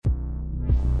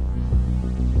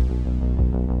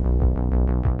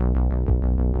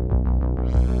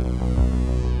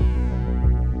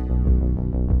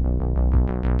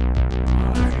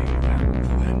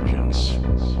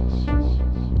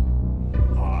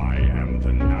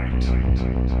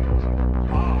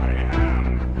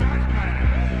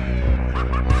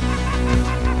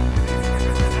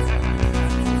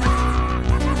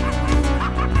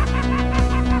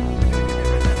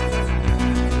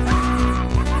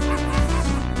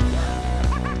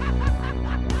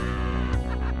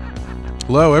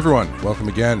Hello, everyone. Welcome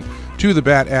again to the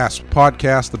Bat Ass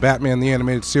Podcast, the Batman the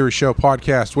Animated Series Show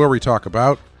podcast, where we talk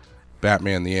about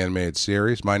Batman the Animated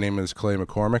Series. My name is Clay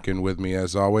McCormick, and with me,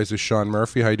 as always, is Sean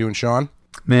Murphy. How you doing, Sean?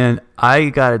 Man, I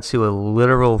got into a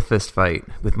literal fist fight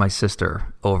with my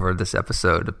sister over this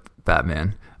episode of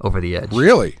Batman Over the Edge.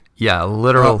 Really? Yeah,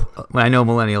 literal. I know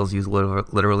millennials use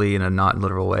literally in a not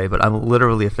literal way, but I'm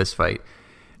literally a fist fight.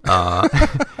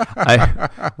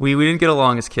 We didn't get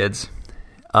along as kids.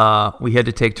 We had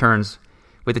to take turns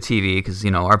with the TV because,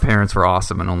 you know, our parents were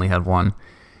awesome and only had one.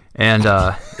 And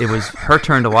it was her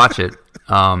turn to watch it.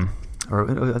 Or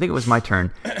I think it was my turn.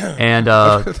 And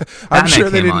I'm sure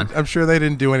they came on. I'm sure they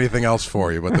didn't do anything else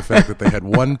for you, but the fact that they had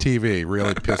one TV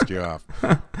really pissed you off.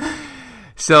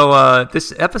 So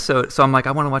this episode, so I'm like,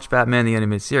 I want to watch Batman the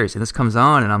Animated Series, and this comes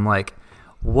on, and I'm like,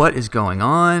 what is going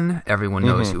on? Everyone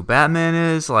knows who Batman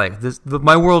is. Like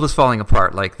my world is falling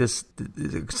apart. Like this,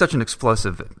 such an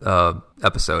explosive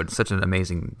episode, such an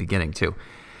amazing beginning too.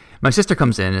 My sister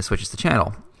comes in and switches the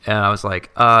channel, and I was like,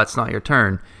 it's not your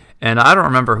turn. And I don't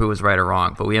remember who was right or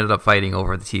wrong, but we ended up fighting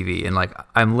over the TV. And like,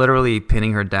 I'm literally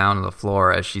pinning her down on the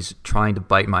floor as she's trying to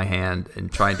bite my hand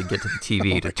and trying to get to the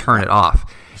TV to turn it off.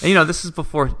 And, you know, this is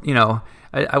before, you know,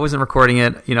 I wasn't recording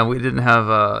it. You know, we didn't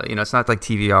have, you know, it's not like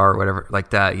TVR or whatever like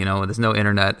that. You know, there's no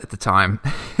internet at the time.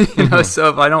 You know, so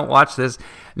if I don't watch this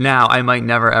now, I might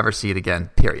never, ever see it again,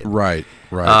 period. Right.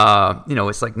 You know,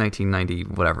 it's like 1990,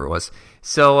 whatever it was.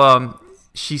 So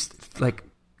she's like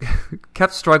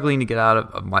kept struggling to get out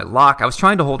of my lock. I was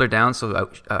trying to hold her down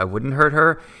so I wouldn't hurt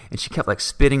her, and she kept like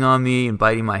spitting on me and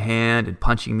biting my hand and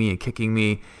punching me and kicking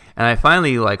me. And I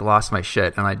finally like lost my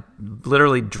shit, and I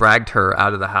literally dragged her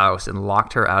out of the house and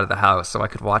locked her out of the house so I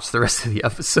could watch the rest of the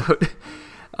episode.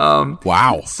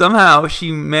 Wow. Somehow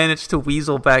she managed to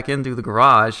weasel back in through the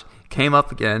garage, came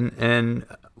up again, and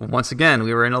once again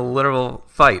we were in a literal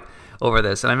fight over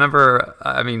this. And I remember,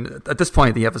 I mean, at this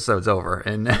point the episode's over,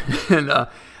 and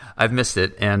I've missed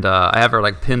it, and I have her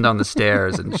like pinned on the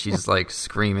stairs, and she's like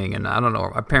screaming, and I don't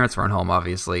know, my parents weren't home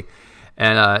obviously.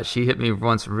 And she hit me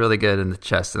once really good in the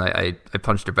chest, and I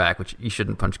punched her back, which you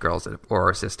shouldn't punch girls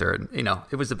or a sister. And, you know,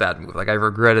 it was a bad move. Like, I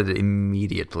regretted it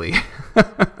immediately.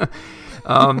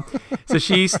 So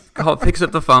she picks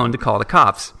up the phone to call the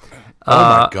cops. Oh,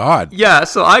 my God. Yeah,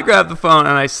 so I grab the phone,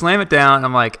 and I slam it down. And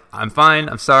I'm like, I'm fine.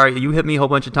 I'm sorry. You hit me a whole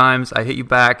bunch of times. I hit you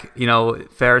back. You know,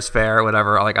 fair is fair,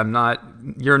 whatever. Like,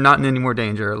 you're not in any more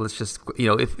danger. Let's just, you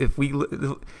know,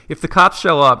 if the cops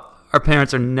show up, our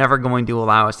parents are never going to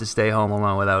allow us to stay home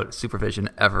alone without supervision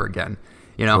ever again.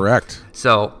 You know? Correct.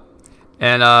 So,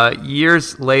 and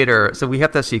years later, so we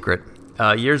kept that secret.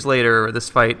 Years later, this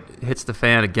fight hits the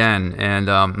fan again, and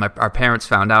our parents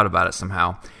found out about it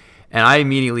somehow. And I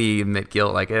immediately admit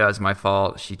guilt, like, yeah, it was my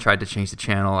fault. She tried to change the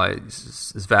channel.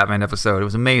 This Batman episode, it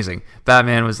was amazing.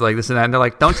 Batman was like this and that, and they're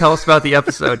like, "Don't tell us about the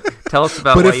episode. Tell us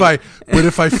about."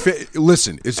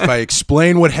 Listen, if I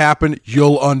explain what happened,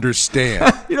 you'll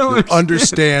understand. You'll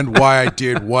understand why I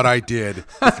did what I did.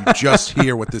 If you just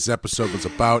hear what this episode was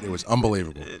about, it was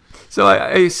unbelievable. So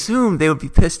I assumed they would be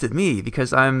pissed at me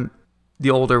because I'm the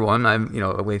older one. I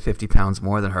weigh 50 pounds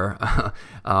more than her.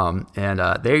 And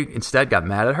they instead got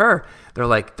mad at her. They're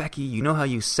like, Becky, you know how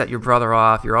you set your brother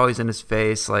off? You're always in his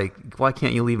face. Like, why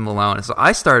can't you leave him alone? And so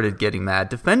I started getting mad,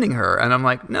 defending her. And I'm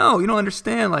like, no, you don't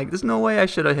understand. Like, there's no way I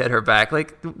should have hit her back.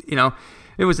 Like, you know,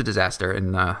 it was a disaster.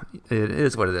 And it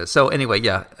is what it is. So anyway,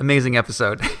 yeah, amazing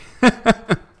episode.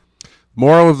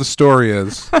 Moral of the story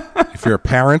is, if you're a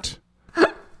parent,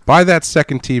 buy that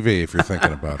second TV if you're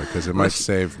thinking about it, because it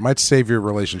might save your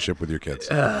relationship with your kids.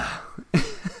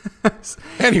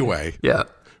 Anyway, yeah,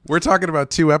 we're talking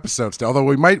about 2 episodes now, although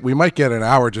we might get an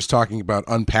hour just talking about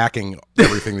unpacking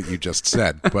everything that you just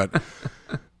said. But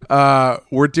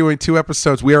we're doing 2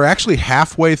 episodes. We are actually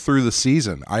halfway through the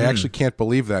season. I actually can't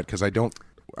believe that because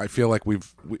I feel like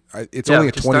it's only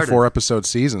a 24 episode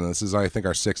season. This is, I think,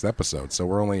 our 6th episode, so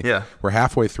we're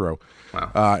halfway through.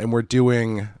 Wow. And we're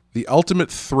doing The Ultimate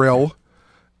Thrill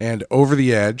and Over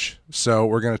the Edge. So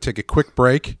we're going to take a quick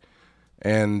break,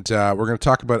 and we're going to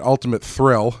talk about Ultimate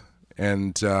Thrill.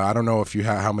 And I don't know if you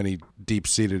how many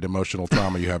deep-seated emotional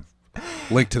trauma you have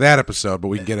linked to that episode, but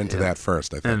we can get into that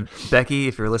first, I think. And Becky,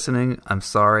 if you're listening, I'm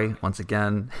sorry once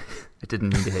again. I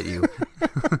didn't mean to hit you.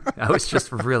 I was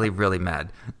just really, really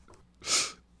mad.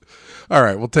 All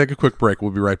right, we'll take a quick break.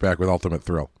 We'll be right back with Ultimate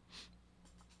Thrill.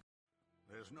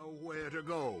 There's nowhere to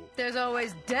go. There's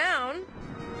always down.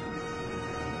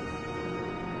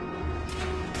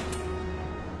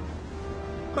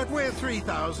 But we're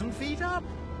 3,000 feet up.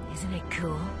 Isn't it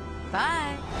cool?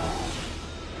 Bye.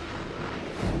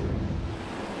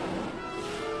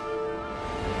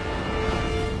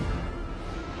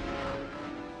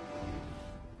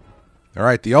 All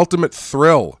right, The Ultimate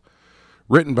Thrill,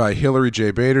 written by Hilary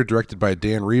J. Bader, directed by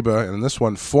Dan Reba, and in this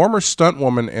one, former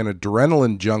stuntwoman and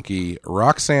adrenaline junkie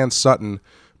Roxanne Sutton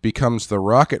becomes the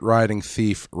rocket-riding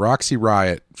thief Roxy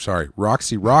Rocket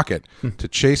to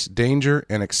chase danger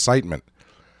and excitement.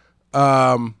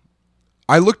 I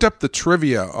looked up the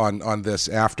trivia on this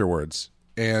afterwards,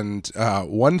 and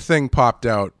one thing popped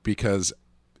out because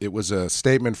it was a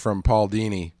statement from Paul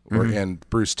Dini and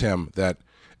Bruce Timm that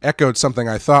echoed something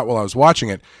I thought while I was watching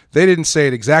it. They didn't say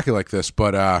it exactly like this,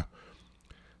 but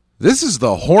this is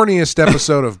the horniest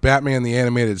episode of Batman the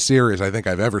Animated Series I think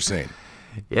I've ever seen.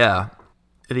 Yeah.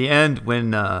 At the end, when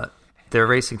they're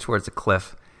racing towards a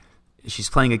cliff,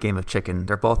 she's playing a game of chicken.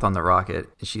 They're both on the rocket,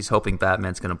 and she's hoping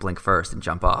Batman's going to blink first and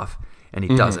jump off, and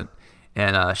he doesn't.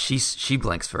 And she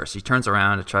blinks first. He turns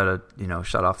around to try to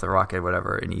shut off the rocket or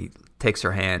whatever, and he takes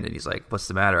her hand, and he's like, "What's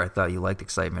the matter? I thought you liked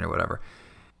excitement or whatever,"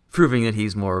 proving that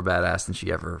he's more of a badass than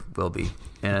she ever will be.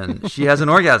 And she has an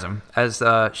orgasm as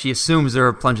she assumes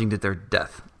they're plunging to their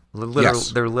death,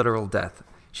 their literal death.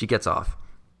 She gets off.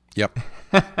 Yep.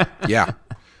 Yeah.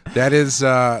 That is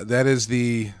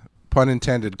the pun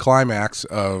intended climax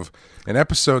of an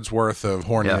episode's worth of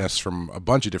horniness from a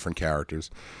bunch of different characters.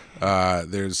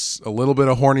 There's a little bit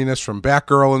of horniness from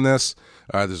Batgirl in this.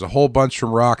 There's a whole bunch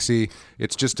from Roxy.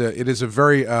 It is a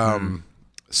very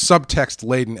subtext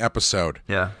laden episode.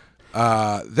 Yeah.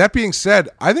 That being said,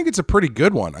 I think it's a pretty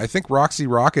good one. I think Roxy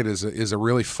Rocket is a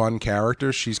really fun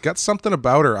character. She's got something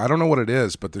about her. I don't know what it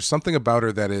is, but there's something about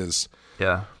her that is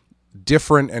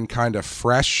different and kind of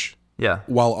fresh. Yeah.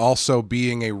 While also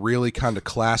being a really kind of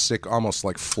classic, almost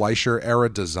like Fleischer era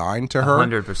design to her.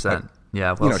 100%.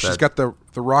 Yeah, well said. She's got the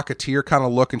Rocketeer kind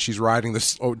of look, and she's riding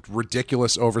this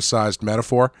ridiculous, oversized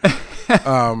metaphor.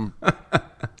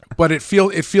 But it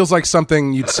feels like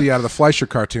something you'd see out of the Fleischer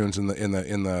cartoons in the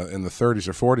 30s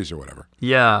or 40s or whatever.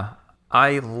 Yeah,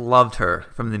 I loved her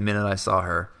from the minute I saw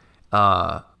her.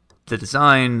 The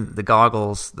design, the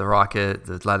goggles, the rocket,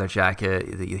 the leather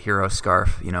jacket, the hero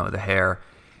scarf, the hair.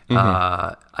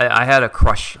 I had a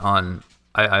crush on.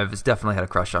 I was definitely had a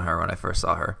crush on her when I first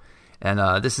saw her,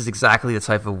 and this is exactly the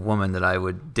type of woman that I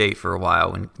would date for a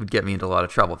while and would get me into a lot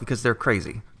of trouble because they're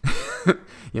crazy,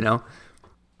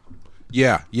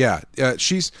 Yeah.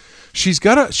 She's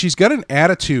got an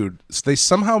attitude. They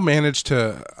somehow managed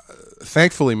to,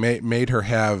 thankfully, made her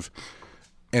have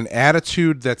an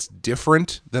attitude that's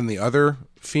different than the other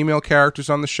female characters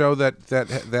on the show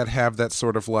that have that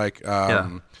sort of like.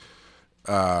 I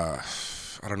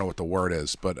don't know what the word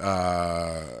is, but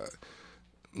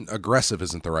aggressive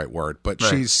isn't the right word. But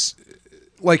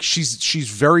right. she's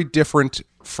very different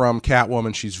from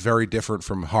Catwoman. She's very different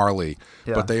from Harley.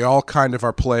 Yeah. But they all kind of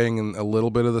are playing in a little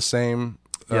bit of the same,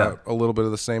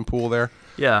 pool there.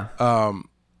 Yeah.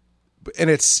 And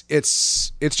it's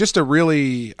just a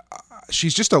really,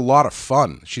 she's just a lot of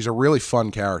fun. She's a really fun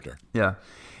character. Yeah.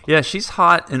 Yeah. She's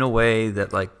hot in a way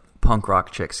that like punk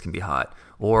rock chicks can be hot.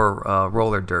 Or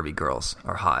roller derby girls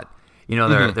are hot.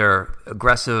 They're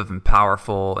aggressive and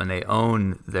powerful, and they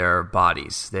own their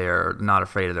bodies. They're not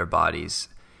afraid of their bodies,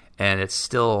 and it's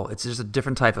just a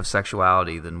different type of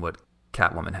sexuality than what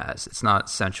Catwoman has. It's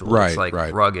not sensual. Right, it's like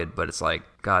rugged, but it's like,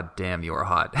 God damn, you're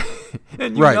hot.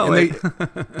 And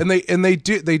they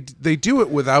do it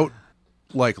without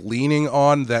like leaning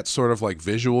on that sort of like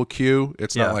visual cue.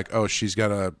 It's not like, oh, she's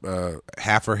got a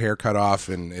half her hair cut off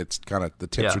and it's kind of the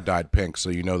tips are dyed pink, so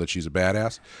you know that she's a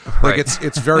badass. Like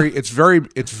it's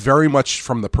very much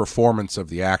from the performance of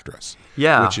the actress.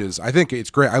 Yeah, which is, I think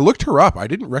it's great. I looked her up. I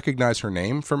didn't recognize her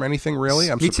name from anything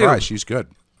really. I'm surprised. She's good.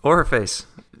 Or her face.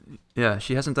 Yeah,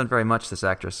 she hasn't done very much, this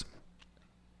actress.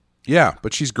 Yeah,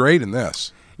 but she's great in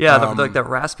this. Yeah, like that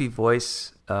raspy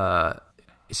voice.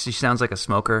 She sounds like a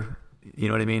smoker. You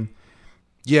know what I mean?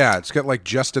 Yeah, it's got like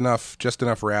just enough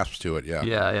rasps to it. Yeah.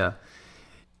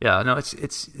 Yeah. No,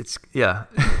 it's yeah.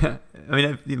 I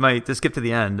mean, to skip to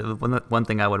the end, one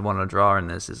thing I would want to draw in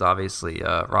this is obviously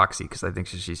Roxy, because I think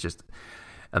she's just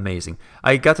amazing.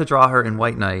 I got to draw her in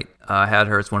White Knight. I had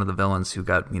her as one of the villains who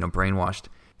got brainwashed,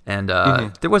 and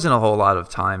there wasn't a whole lot of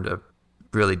time to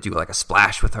really do like a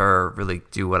splash with her, really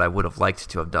do what I would have liked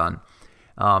to have done.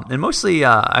 And mostly,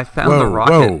 I found the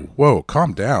rocket. Whoa,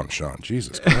 calm down, Sean.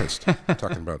 Jesus Christ.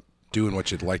 Talking about doing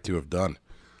what you'd like to have done.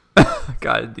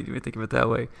 God, I didn't even think of it that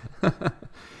way.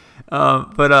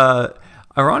 But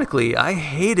ironically, I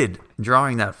hated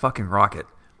drawing that fucking rocket.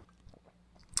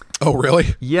 Oh,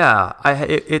 really? Yeah.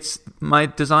 It's my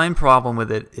design problem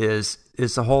with it is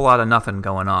a whole lot of nothing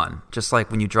going on. Just like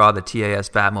when you draw the TAS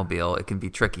Batmobile, it can be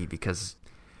tricky because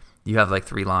you have like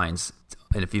 3 lines.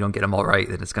 And if you don't get them all right,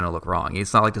 then it's going to look wrong.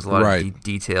 It's not like there's a lot of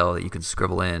detail that you can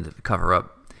scribble in to cover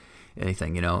up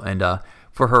anything, you know. And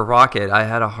for her rocket, I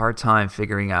had a hard time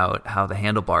figuring out how the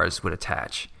handlebars would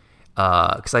attach.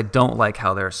 Because I don't like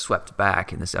how they're swept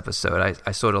back in this episode.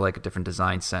 I sort of like a different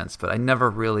design sense, but I never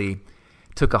really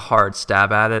took a hard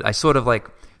stab at it. I sort of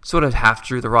half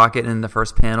drew the rocket in the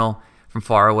first panel from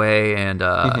far away, and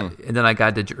then I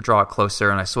got to draw it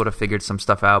closer, and I sort of figured some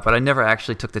stuff out, but I never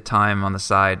actually took the time on the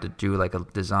side to do like a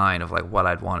design of like what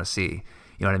I'd want to see.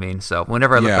 You know what I mean? So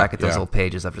whenever I look back at those little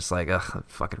pages, I'm just like, ugh,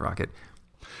 fucking rocket.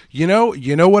 You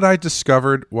know what I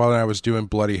discovered while I was doing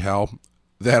Bloody Hell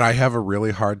that I have a really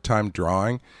hard time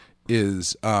drawing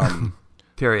is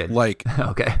period. Like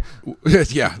okay,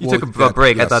 yeah. You took a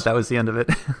break. Yes. I thought that was the end of it.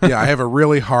 Yeah, I have a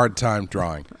really hard time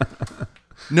drawing.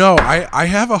 No, I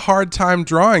have a hard time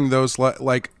drawing those.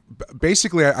 Like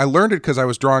basically, I learned it because I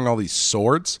was drawing all these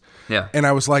swords. Yeah, and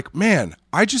I was like, man,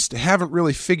 I just haven't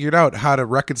really figured out how to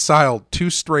reconcile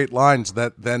two straight lines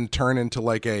that then turn into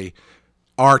like a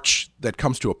arch that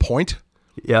comes to a point.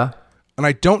 Yeah. And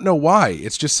I don't know why.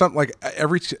 It's just something like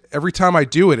every time I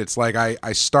do it, it's like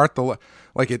I start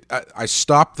I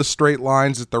stop the straight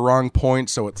lines at the wrong point,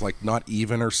 so it's like not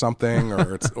even or something,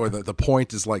 or the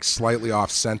point is like slightly off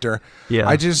center. Yeah.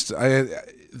 I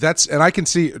can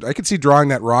see drawing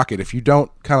that rocket. If you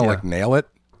don't kind of like nail it,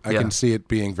 I can see it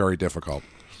being very difficult.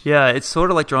 Yeah, it's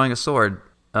sort of like drawing a sword.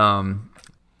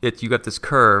 You got this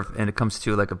curve, and it comes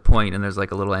to like a point, and there's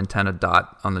like a little antenna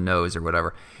dot on the nose or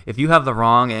whatever. If you have the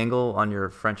wrong angle on your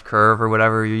French curve or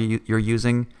whatever you're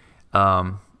using,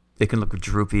 it can look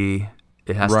droopy.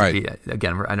 It has to be,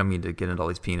 again, I don't mean to get into all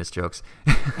these penis jokes,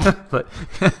 but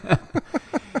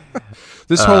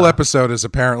this whole episode is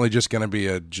apparently just going to be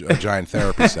a giant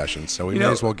therapy session, so we may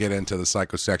as well get into the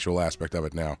psychosexual aspect of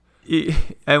it now.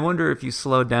 I wonder if you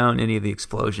slow down any of the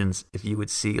explosions, if you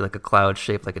would see like a cloud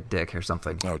shaped like a dick or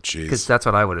something. Oh, jeez. Because that's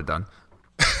what I would have done.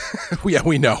 Yeah,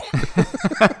 we know.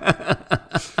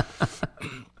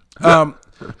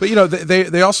 But you know,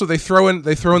 they also throw in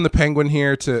the penguin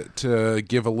here to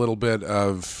give a little bit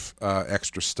of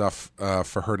extra stuff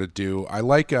for her to do. I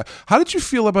like. How did you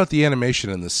feel about the animation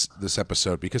in this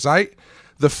episode? Because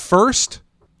the first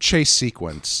chase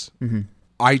sequence. Mm-hmm.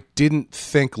 I didn't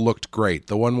think looked great.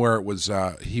 The one where it was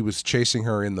he was chasing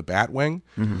her in the Batwing,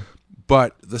 mm-hmm.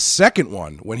 But the second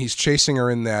one when he's chasing her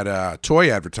in that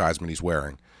toy advertisement he's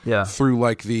wearing, through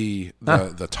like the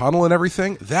tunnel and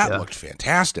everything, that looked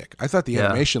fantastic. I thought the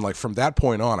animation, like from that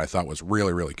point on, I thought was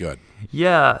really, really good.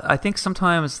 Yeah, I think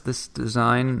sometimes this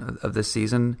design of this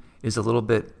season is a little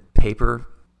bit papery.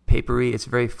 It's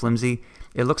very flimsy.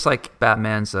 It looks like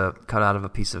Batman's cut out of a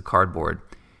piece of cardboard.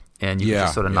 And you can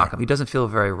just sort of knock him. He doesn't feel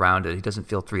very rounded. He doesn't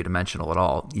feel three-dimensional at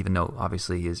all, even though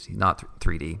obviously he's not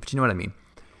 3D. But you know what I mean.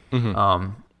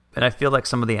 Mm-hmm. And I feel like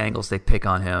some of the angles they pick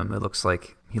on him, he looks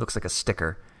like a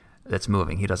sticker that's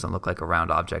moving. He doesn't look like a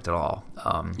round object at all.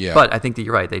 But I think that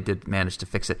you're right. They did manage to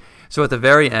fix it. So at the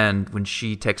very end, when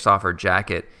she takes off her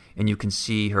jacket, and you can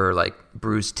see her like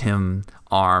Bruce Timm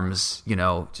arms, you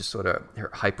know, just sort of her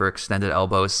hyper-extended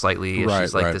elbows slightly.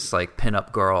 She's like this like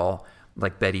pin-up girl,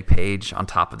 like Betty Page on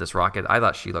top of this rocket. I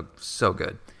thought she looked so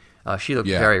good. She looked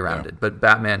very rounded. But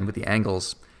Batman with the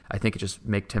angles, I think it just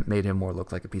made him more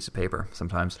look like a piece of paper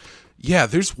sometimes. Yeah,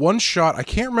 there's one shot, I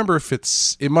can't remember if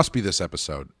it must be this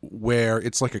episode, where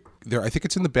it's like I think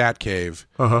it's in the Batcave.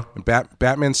 Uh-huh. And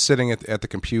Batman's sitting at the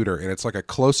computer, and it's like a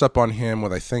close-up on him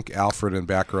with, I think, Alfred and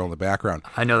Batgirl in the background.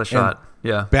 I know the shot,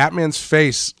 yeah. Batman's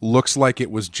face looks like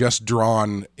it was just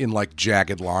drawn in like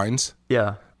jagged lines.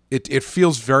 Yeah. It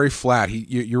feels very flat.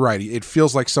 You're right. It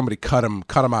feels like somebody cut him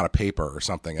out of paper or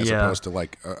something, as opposed to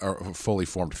like a fully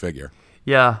formed figure.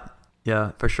 Yeah,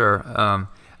 for sure.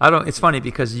 It's funny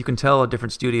because you can tell a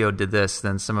different studio did this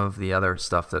than some of the other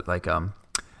stuff that like.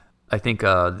 I think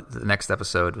the next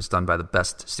episode was done by the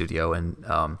Best Studio,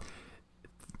 and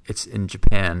it's in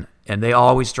Japan, and they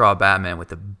always draw Batman with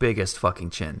the biggest fucking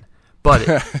chin. But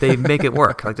they make it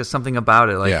work. Like there's something about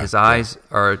it. Like his eyes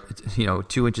are,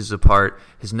 2 inches apart.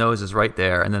 His nose is right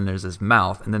there, and then there's his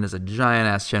mouth, and then there's a giant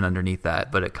ass chin underneath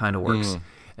that. But it kind of works.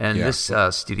 And this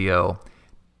studio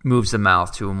moves the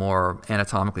mouth to a more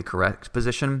anatomically correct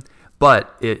position,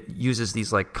 but it uses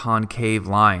these like concave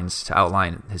lines to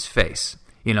outline his face.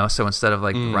 So instead of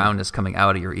like roundness coming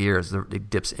out of your ears, it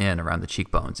dips in around the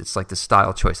cheekbones. It's like the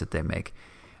style choice that they make.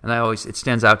 And it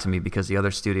stands out to me because the other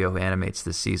studio who animates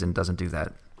this season doesn't do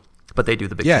that, but they do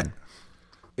the big thing.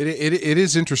 It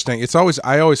is interesting.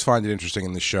 I always find it interesting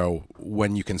in the show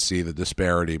when you can see the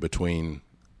disparity between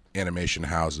animation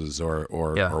houses or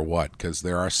what, because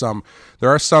there are some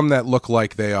that look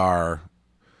like they are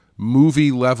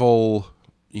movie level,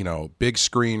 big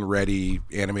screen ready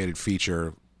animated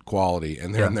feature quality,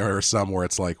 and then there are some where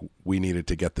it's like we needed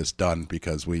to get this done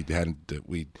because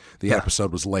the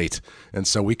episode was late, and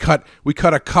so we cut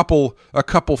a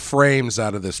couple frames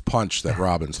out of this punch that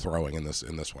Robin's throwing in this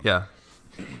one.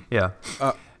 Yeah.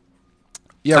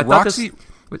 Roxy.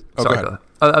 Sorry, go ahead.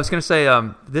 I was going to say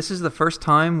this is the first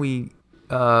time we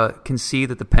can see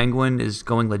that the Penguin is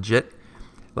going legit.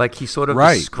 Like he sort of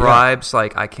describes,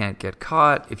 like, I can't get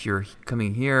caught. If you're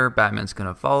coming here, Batman's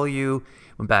going to follow you.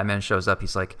 When Batman shows up,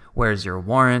 he's like, where's your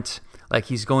warrant? Like,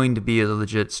 he's going to be a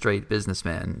legit, straight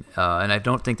businessman. And I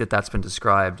don't think that that's been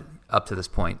described up to this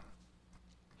point.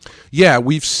 Yeah,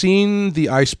 we've seen the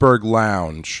Iceberg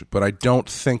Lounge, but I don't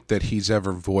think that he's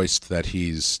ever voiced that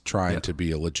he's trying to be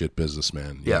a legit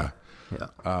businessman. Yeah.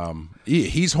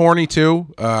 He's horny, too.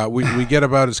 We get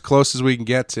about as close as we can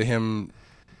get to him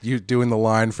doing the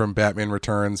line from Batman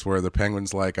Returns where the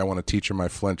Penguin's like, I want to teach her my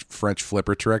French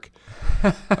flipper trick.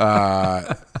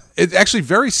 It's actually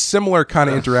very similar kind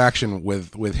of interaction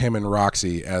with him and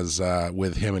Roxy as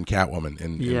with him and Catwoman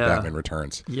in Batman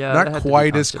Returns. Yeah, not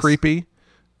quite as creepy.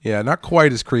 Yeah, not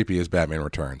quite as creepy as Batman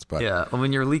Returns. But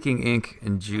when you're leaking ink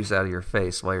and juice out of your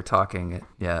face while you're talking,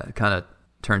 it kind of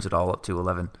turns it all up to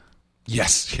 11.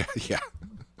 Yes,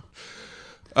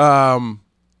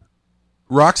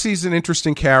 Roxy's an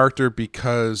interesting character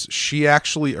because she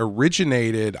actually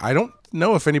originated, I don't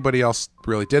know if anybody else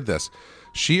really did this,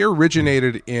 she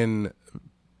originated in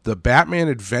the Batman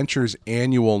Adventures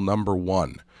Annual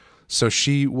 #1. So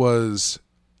she was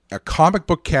a comic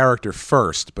book character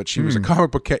first, but she was a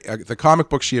comic book, the comic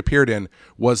book she appeared in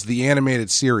was the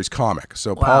animated series comic.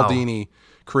 So Paul Dini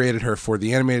created her for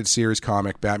the animated series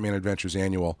comic, Batman Adventures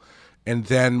Annual. And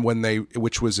then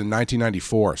which was in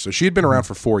 1994, so she had been around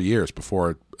for 4 years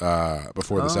before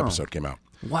this episode came out.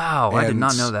 Wow, I did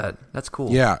not know that. That's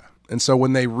cool. Yeah, and so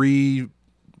when they re-upped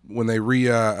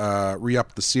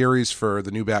the series for the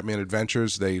new Batman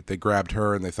Adventures, they grabbed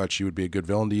her and they thought she would be a good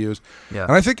villain to use. Yeah,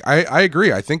 and I think I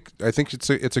agree. I think it's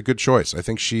a good choice. I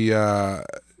think she's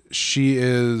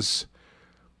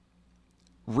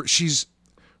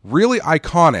really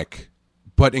iconic,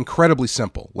 but incredibly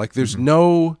simple. Like there's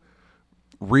no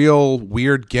real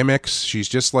weird gimmicks. She's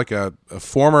just like a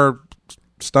former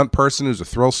stunt person who's a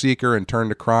thrill seeker and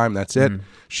turned to crime. That's it.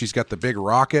 She's got the big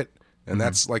rocket, and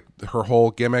that's like her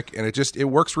whole gimmick, and it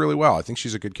works really well. I think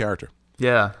she's a good character.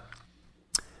 Yeah,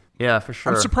 for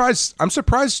sure. I'm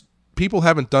surprised people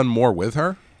haven't done more with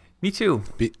her. Me too.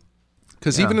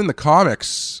 Because even in the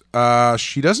comics,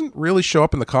 she doesn't really show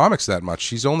up in the comics that much.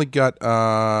 She's only got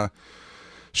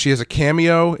she has a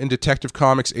cameo in Detective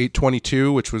Comics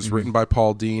 822, which was written by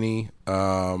Paul Dini.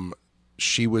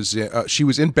 She was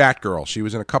in Batgirl. She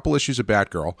was in a couple issues of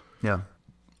Batgirl. Yeah.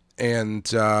 And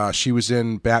she was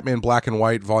in Batman Black and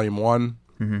White Volume 1.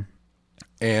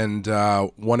 And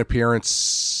one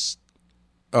appearance...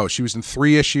 Oh, she was in 4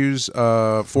 issues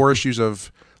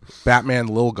of Batman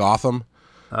Lil Gotham.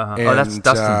 And, that's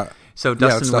Dustin. So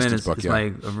Dustin Nguyen is book,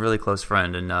 a really close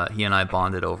friend, and he and I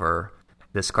bonded over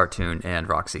this cartoon and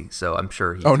Roxy. So I'm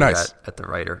sure he threw that at the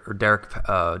writer. Or Derek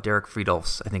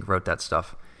Friedolfs, I think, wrote that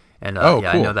stuff. And cool.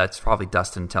 I know that's probably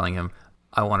Dustin telling him,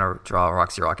 I want to draw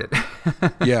Roxy Rocket.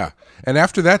 Yeah. And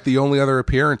after that, the only other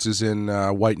appearance is in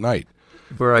White Knight.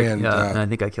 Where and I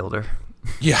think I killed her.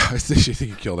 Yeah, I think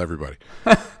he killed everybody.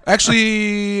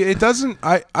 Actually, it doesn't.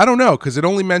 I don't know, because it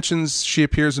only mentions she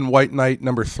appears in White Knight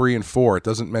number 3 and 4. It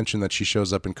doesn't mention that she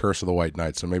shows up in Curse of the White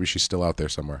Knight, so maybe she's still out there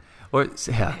somewhere. Or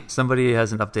somebody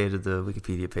hasn't updated the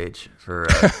Wikipedia page for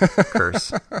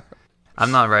Curse.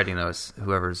 I'm not writing those.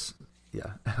 Whoever's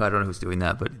I don't know who's doing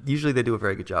that, but usually they do a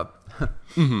very good job.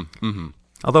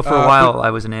 Although for a while I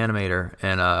was an animator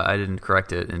and I didn't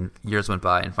correct it, and years went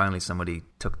by, and finally somebody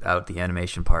took out the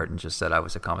animation part and just said I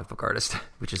was a comic book artist,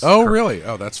 which is really?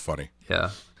 Oh, that's funny.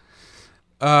 Yeah.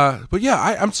 But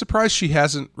yeah, I'm surprised she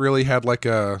hasn't really had like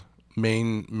a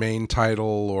main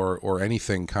title or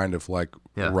anything kind of like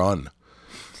run.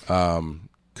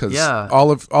 Because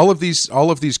all of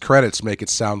these credits make it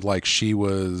sound like she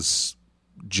was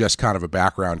just kind of a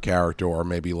background character, or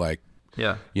maybe like.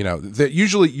 Yeah,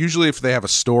 usually if they have a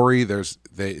story,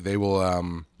 they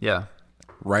will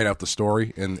write out the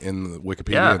story in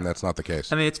Wikipedia, and that's not the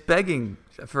case. I mean, it's begging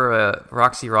for a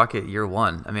Roxy Rocket year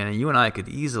 1. I mean, you and I could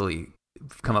easily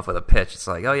come up with a pitch. It's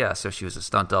like, oh yeah, so she was a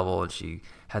stunt double and she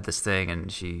had this thing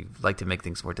and she liked to make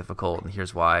things more difficult, and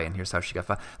here's why, and here's how she got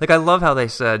fired. Like, I love how they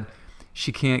said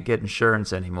she can't get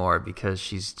insurance anymore because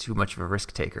she's too much of a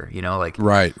risk taker. Like,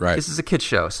 right. This is a kid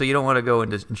show, so you don't want to go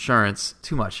into insurance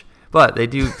too much. But they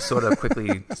do sort of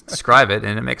quickly describe it,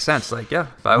 and it makes sense. Like,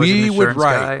 if I was an insurance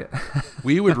guy...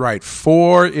 we would write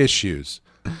 4 issues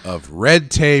of red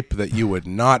tape that you would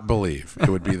not believe. It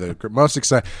would be the most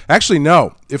exciting. Actually,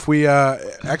 no. If we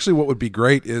what would be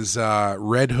great is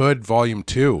Red Hood Volume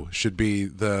 2 should be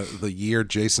the year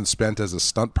Jason spent as a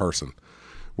stunt person,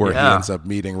 where he ends up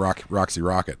meeting Roxy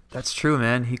Rocket. That's true,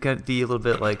 man. He could be a little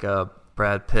bit like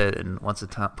Brad Pitt in Once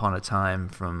Upon a Time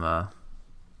from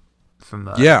in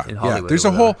Hollywood. There's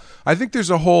a whole. I think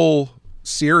there's a whole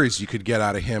series you could get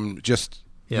out of him just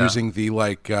using the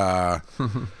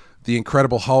the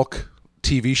Incredible Hulk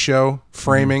TV show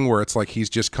framing, where it's like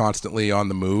he's just constantly on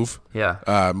the move,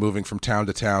 moving from town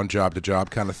to town, job to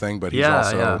job, kind of thing. But he's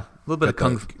also a little bit of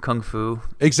kung fu.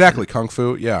 Exactly, kung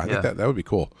fu. Yeah, I think that would be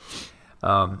cool.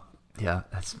 Yeah,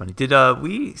 that's funny. Did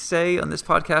we say on this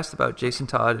podcast about Jason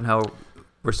Todd and how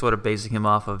we're sort of basing him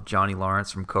off of Johnny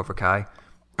Lawrence from Cobra Kai?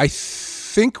 I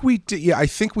think we did. Yeah, I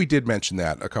think we did mention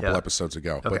that a couple episodes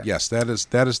ago. Okay. But yes, that is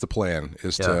the plan,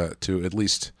 is to at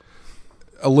least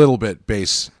a little bit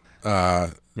base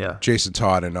Jason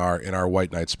Todd in our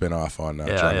White Knight spinoff on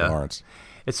Johnny Lawrence.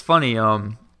 It's funny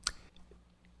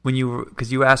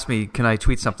because you asked me, can I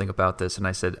tweet something about this, and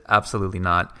I said absolutely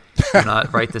not. Do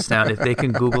not write this down. If they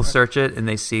can Google search it and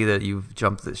they see that you've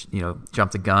jumped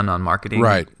the gun on marketing,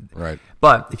 right.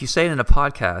 But if you say it in a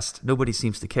podcast, nobody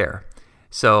seems to care.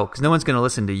 So, because no one's going to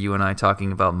listen to you and I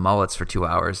talking about mullets for 2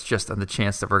 hours just on the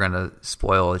chance that we're going to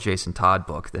spoil a Jason Todd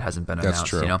book that hasn't been announced. That's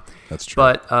true. That's true.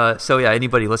 But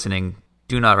anybody listening,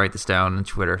 do not write this down on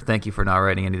Twitter. Thank you for not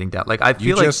writing anything down. Like, I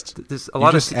feel there's a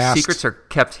lot of secrets are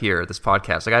kept here. This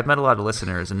podcast. Like, I've met a lot of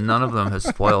listeners, and none of them has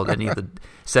spoiled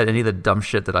said any of the dumb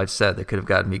shit that I've said that could have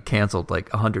gotten me canceled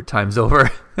like 100 times over.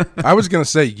 I was going to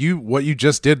say, what you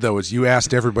just did though is you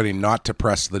asked everybody not to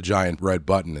press the giant red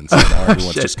button, and so now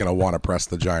everyone's just going to want to press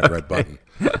the giant red button.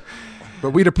 But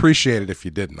we'd appreciate it if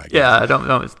you didn't, I guess. Yeah,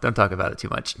 don't talk about it too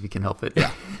much if you can help it.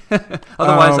 Yeah.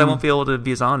 Otherwise, I won't be able to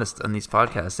be as honest on these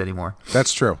podcasts anymore.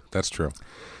 That's true.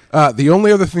 The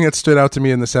only other thing that stood out to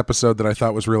me in this episode that I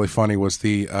thought was really funny was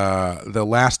the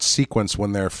last sequence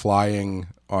when they're flying.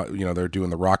 They're doing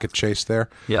the rocket chase there.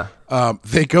 Yeah.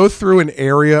 They go through an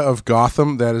area of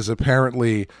Gotham that is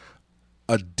apparently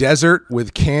a desert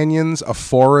with canyons, a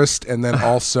forest, and then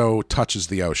also touches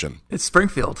the ocean. It's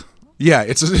Springfield. Yeah,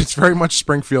 it's very much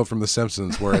Springfield from The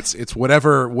Simpsons, where it's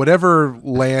whatever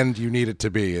land you need it to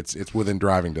be. It's within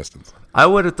driving distance. I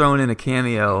would have thrown in a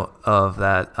cameo of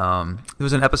that. There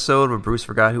was an episode where Bruce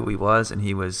forgot who he was, and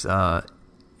he was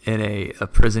in a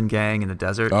prison gang in the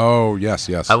desert. Oh, yes.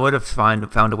 I would have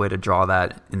found a way to draw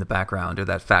that in the background, or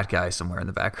that fat guy somewhere in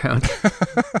the background,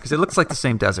 because it looks like the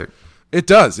same desert. It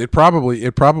does. It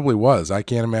probably was. I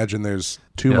can't imagine there's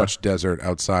too much desert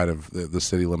outside of the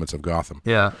city limits of Gotham.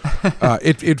 Yeah.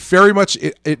 It very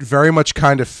much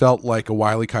kind of felt like a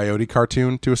Wile E. Coyote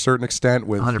cartoon to a certain extent,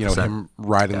 with 100%. Him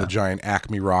riding the giant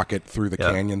Acme rocket through the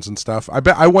canyons and stuff.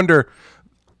 I wonder.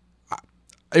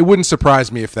 It wouldn't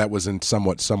surprise me if that was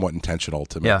somewhat intentional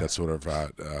to make that sort of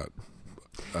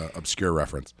obscure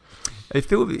reference.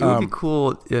 It would be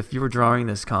cool if you were drawing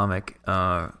this comic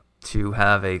to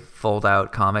have a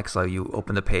fold-out comic, so you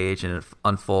open the page and it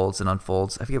unfolds and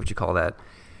unfolds. I forget what you call that.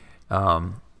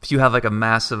 So you have like a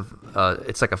massive,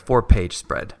 it's like a 4-page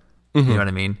spread. Mm-hmm. You know what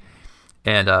I mean?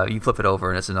 And you flip it over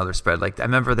and it's another spread. Like, I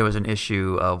remember there was an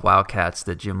issue of Wildcats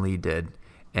that Jim Lee did,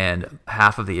 and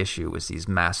half of the issue was these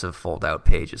massive fold-out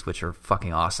pages, which are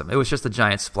fucking awesome. It was just a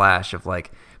giant splash of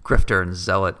like Grifter and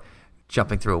Zealot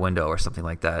jumping through a window or something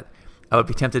like that. I would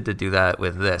be tempted to do that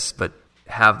with this, but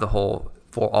have the whole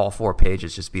all 4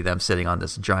 pages just be them sitting on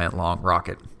this giant long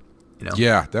rocket.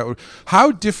 Yeah, that would.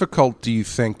 How difficult do you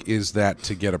think is that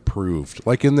to get approved?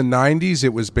 Like in the 90s,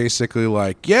 it was basically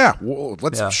like,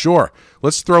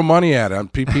 let's throw money at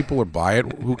it. People will buy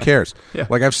it. Who cares? Yeah.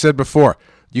 Like I've said before,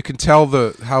 you can tell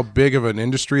how big of an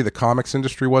industry the comics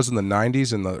industry was in the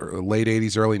 90s, in the late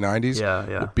 80s, early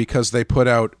 90s. Because they put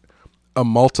out a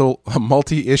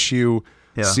multi-issue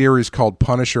series called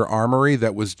Punisher Armory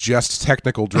that was just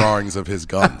technical drawings of his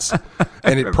guns,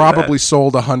 and it probably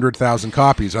sold 100,000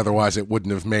 copies. Otherwise, it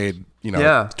wouldn't have made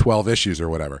 12 issues or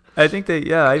whatever. I think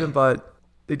I even bought.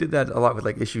 They did that a lot with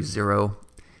like issue 0,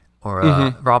 or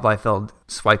Rob Liefeld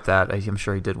swiped that. I'm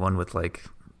sure he did one with like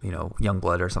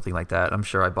Youngblood or something like that. I'm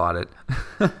sure I bought it.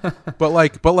 but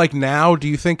like now, do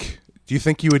you think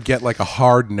you would get like a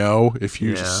hard no if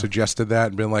you suggested that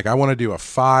and been like, I want to do a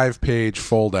 5-page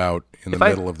fold out in the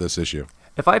middle of this issue?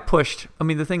 If I pushed, I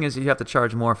mean, the thing is, you have to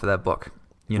charge more for that book.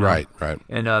 Right.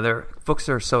 And their books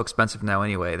are so expensive now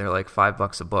anyway. They're like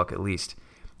 $5 a book at least.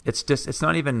 It's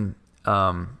not even.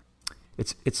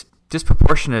 It's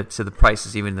disproportionate to the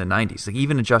prices even in the 90s. Like,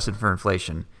 even adjusted for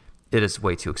inflation, it is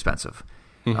way too expensive.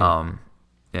 Mm-hmm.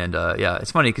 And yeah,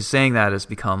 it's funny because saying that has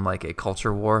become like a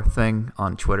culture war thing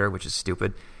on Twitter, which is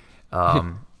stupid.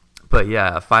 But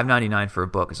yeah, $5.99 for a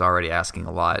book is already asking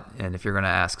a lot. And if you're going to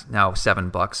ask now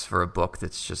 $7 for a book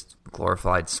that's just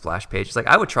glorified splash pages, like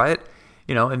I would try it.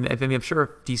 You know, and I mean, I'm sure if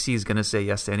DC is going to say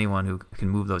yes to anyone who can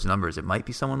move those numbers. It might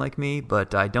be someone like me,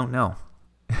 but I don't know.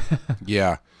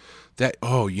 Yeah.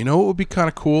 You know what would be kind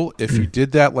of cool? If you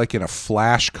did that like in a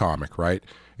Flash comic, right?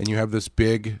 And you have this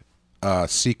big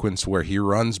sequence where he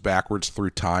runs backwards through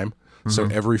time. So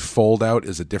every fold out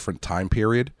is a different time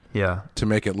period. Yeah. To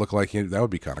make it look like that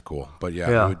would be kind of cool. But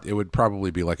yeah. It would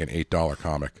probably be like an $8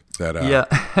 comic.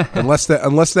 Unless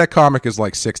that comic is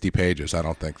like 60 pages, I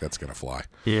don't think that's going to fly.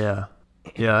 Yeah.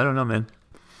 Yeah, I don't know, man.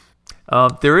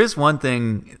 There is one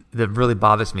thing that really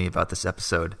bothers me about this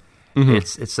episode.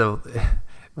 It's so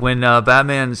when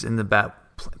Batman's in the bat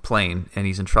plane and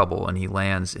he's in trouble and he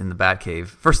lands in the Batcave.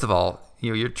 First of all,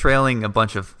 you're trailing a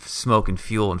bunch of smoke and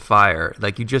fuel and fire.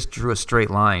 Like you just drew a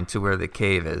straight line to where the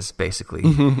cave is, basically.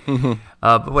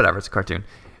 But whatever, it's a cartoon.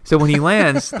 So when he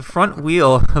lands, the front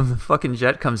wheel of the fucking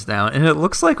jet comes down, and it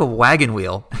looks like a wagon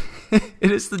wheel.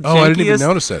 It is the jankiest, I didn't even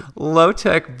notice it.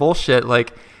 Low-tech bullshit.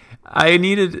 Like,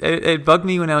 it bugged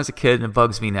me when I was a kid, and it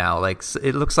bugs me now. Like,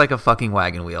 it looks like a fucking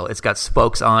wagon wheel. It's got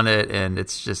spokes on it, and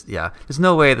it's just, yeah. There's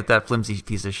no way that flimsy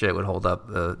piece of shit would hold up,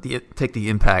 take the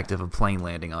impact of a plane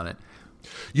landing on it.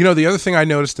 You know, the other thing I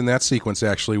noticed in that sequence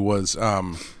actually was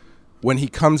when he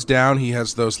comes down, he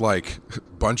has those like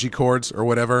bungee cords or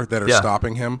whatever that are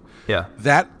stopping him. Yeah.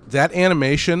 That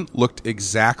animation looked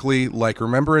exactly like,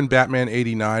 remember in Batman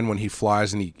 '89 when he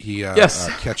flies and he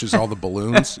catches all the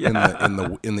balloons in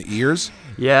the ears?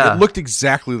 Yeah. It looked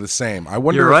exactly the same. I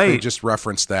wonder You're if right. they just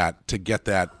referenced that to get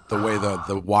that the way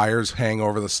the wires hang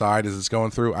over the side as it's going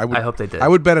through. I hope they did. I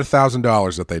would bet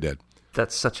 $1,000 that they did.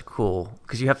 That's such a cool,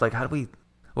 because you have like, how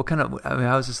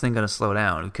is this thing going to slow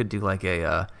down? We could do like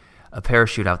a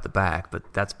parachute out the back,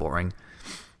 but that's boring.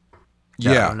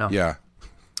 I don't know. Yeah.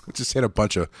 Just hit a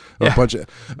bunch of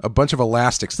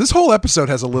elastics. This whole episode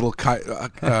has a little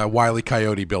Wile E.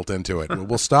 Coyote built into it.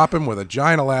 We'll stop him with a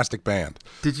giant elastic band.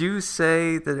 Did you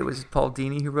say that it was Paul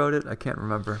Dini who wrote it? I can't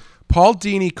remember. Paul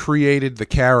Dini created the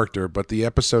character, but the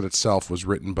episode itself was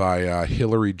written by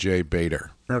Hilary J.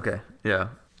 Bader. Okay, yeah.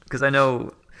 Because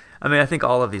I think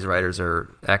all of these writers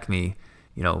are Acme,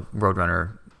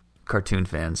 Roadrunner cartoon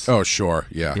fans. Oh, sure.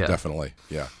 Yeah. Definitely.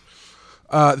 Yeah.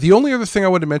 The only other thing I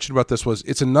wanted to mention about this was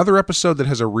it's another episode that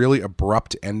has a really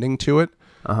abrupt ending to it.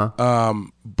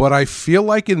 But I feel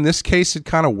like in this case it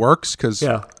kind of works because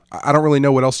I don't really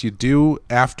know what else you do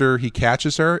after he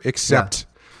catches her, except,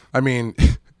 I mean,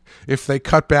 if they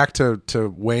cut back to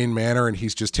Wayne Manor and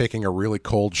he's just taking a really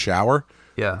cold shower,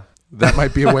 that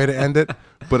might be a way to end it.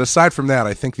 But aside from that,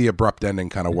 I think the abrupt ending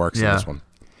kind of works in this one.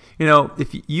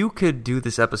 If you could do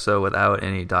this episode without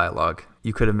any dialogue,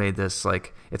 you could have made this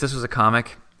like, if this was a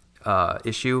comic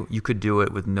issue, you could do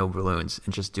it with no balloons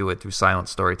and just do it through silent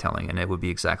storytelling, and it would be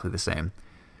exactly the same.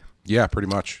 Yeah, pretty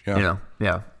much. Yeah.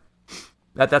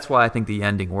 That's why I think the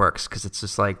ending works, because it's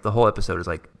just like the whole episode is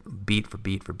like beat for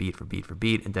beat for beat for beat for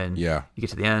beat, and then you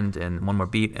get to the end and one more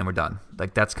beat and we're done.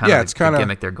 Like that's kind of the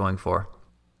gimmick they're going for.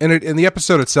 And the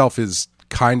episode itself is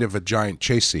kind of a giant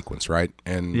chase sequence, right?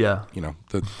 And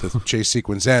the chase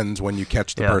sequence ends when you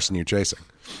catch the person you're chasing.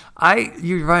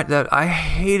 You're right that I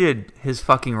hated his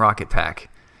fucking rocket pack.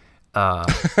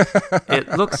 It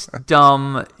looks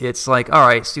dumb. It's like, all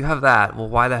right, so you have that. Well,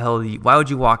 why would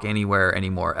you walk anywhere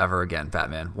anymore ever again,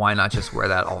 Batman? Why not just wear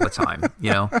that all the time?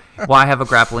 Why have a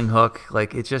grappling hook?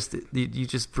 Like it's just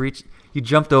you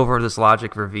jumped over this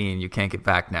logic ravine. You can't get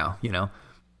back now.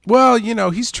 Well,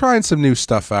 he's trying some new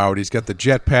stuff out. He's got the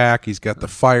jetpack. He's got the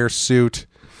fire suit.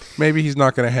 Maybe he's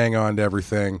not going to hang on to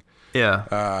everything.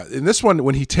 Yeah. In this one,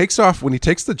 when he takes the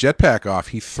jetpack off,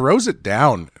 he throws it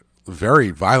down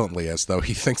very violently as though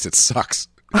he thinks it sucks.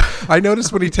 I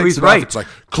noticed when he takes it off, it's like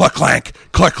cluck clank,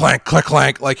 cluck clank, cluck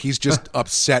clank. Like he's just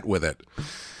upset with it.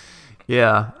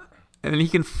 Yeah. And he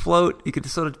can float. He can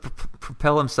sort of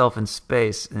propel himself in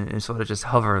space and sort of just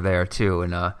hover there too.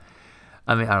 And I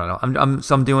don't know.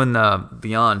 I'm doing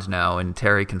Beyond now, and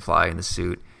Terry can fly in the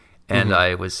suit, and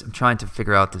I'm trying to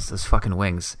figure out those fucking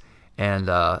wings, and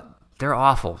they're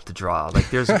awful to draw. Like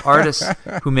there's artists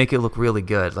who make it look really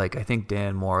good. Like I think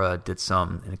Dan Mora did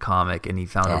some in a comic, and he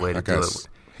found a way to do it.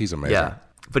 He's amazing. Yeah,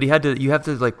 but you have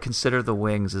to like consider the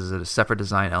wings as a separate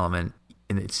design element,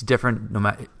 and it's different no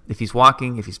matter if he's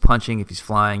walking, if he's punching, if he's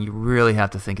flying. You really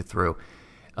have to think it through.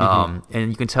 And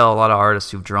you can tell a lot of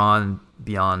artists who've drawn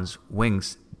Beyond's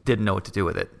wings didn't know what to do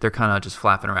with it. They're kind of just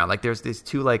flapping around. Like there's these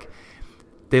two, like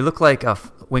they look like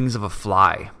wings of a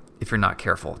fly, if you're not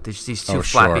careful. There's these two Oh,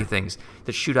 flappy sure. things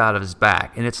that shoot out of his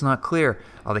back, and it's not clear.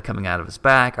 Are they coming out of his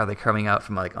back? Are they coming out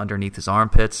from like underneath his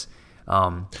armpits?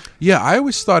 Yeah, I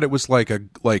always thought it was like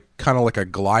kind of like a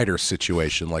glider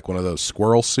situation, like one of those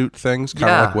squirrel suit things,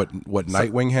 kind of like what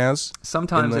Nightwing has.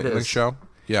 Sometimes in the it is. show.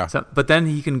 Yeah. So, but then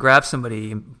he can grab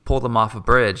somebody and pull them off a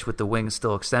bridge with the wings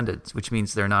still extended, which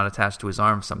means they're not attached to his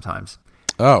arms sometimes.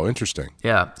 Oh, interesting.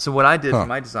 Yeah. So what I did for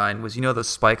my design was, those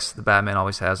spikes the Batman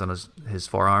always has on his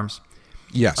forearms?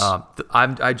 Yes.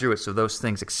 I drew it so those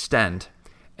things extend,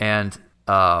 and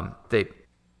they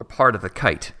are part of the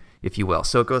kite, if you will.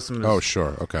 So it goes from... Oh,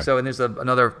 sure. Okay. So, and there's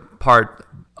another part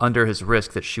under his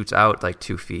wrist that shoots out like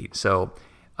 2 feet. So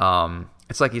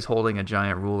it's like he's holding a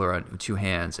giant ruler on 2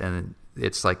 hands, and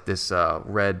it's like this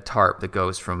red tarp that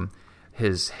goes from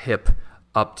his hip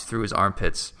up through his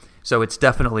armpits. So it's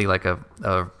definitely like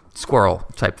a squirrel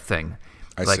type thing.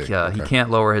 I see. He Okay. can't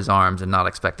lower his arms and not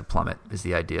expect to plummet is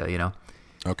the idea,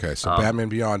 Okay, so Batman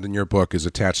Beyond in your book is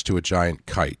attached to a giant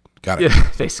kite. Got it.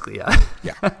 Yeah, basically, yeah.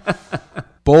 Yeah.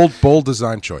 Bold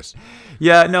design choice.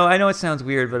 Yeah, no, I know it sounds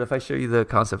weird, but if I show you the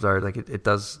concept art, like it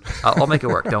does, I'll make it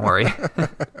work. Don't worry.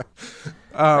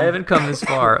 I haven't come this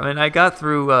far. I mean, I got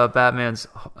through Batman's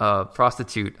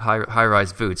prostitute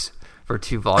high-rise boots for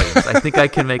 2 volumes. I think I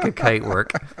can make a kite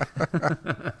work.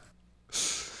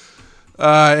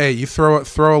 Hey, you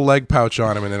throw a leg pouch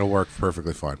on him and it'll work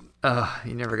perfectly fine.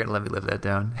 You're never gonna let me live that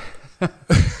down.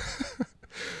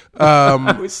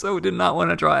 I did not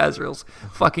want to draw Azrael's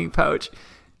fucking pouch.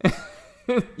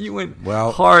 You went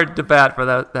hard to bat for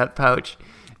that pouch,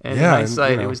 and in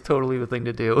hindsight, it was totally the thing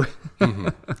to do. Mm-hmm.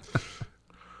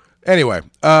 Anyway,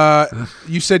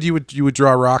 you said you would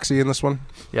draw Roxy in this one.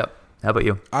 Yep. How about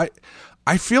you?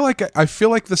 I feel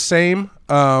like the same.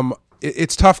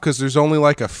 It's tough because there's only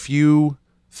like a few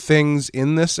things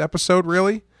in this episode,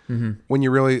 really. Mm-hmm. When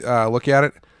you really look at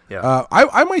it. Yeah.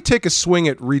 I might take a swing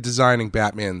at redesigning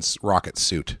Batman's rocket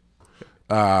suit.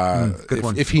 Good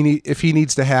one. If he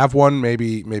needs to have one,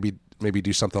 maybe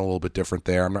do something a little bit different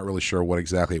there. I'm not really sure what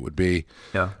exactly it would be.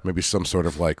 Yeah. Maybe some sort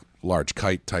of like large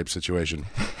kite type situation.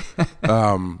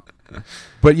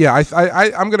 But yeah,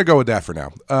 I'm going to go with that for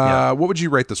now. What would you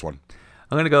rate this one?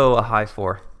 I'm going to go a high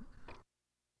 4.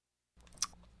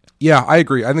 Yeah, I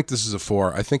agree. I think this is a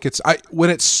 4. I think when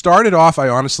it started off, I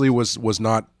honestly was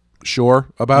not sure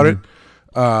about it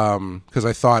because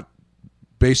I thought,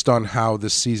 based on how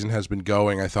this season has been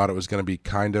going, I thought it was going to be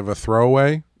kind of a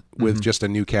throwaway with just a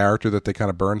new character that they kind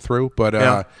of burned through.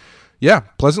 But yeah,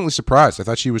 pleasantly surprised. I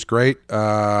thought she was great.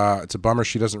 It's a bummer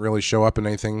she doesn't really show up in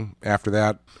anything after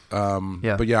that.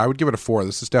 But yeah, I would give it a 4.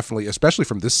 This is definitely, especially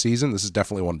from this season, this is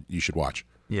definitely one you should watch.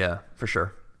 Yeah, for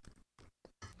sure.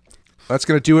 That's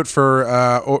going to do it for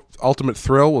Ultimate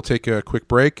Thrill. We'll take a quick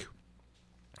break.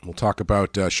 We'll talk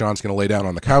about Sean's going to lay down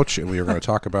on the couch, and we are going to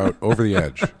talk about Over the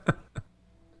Edge. No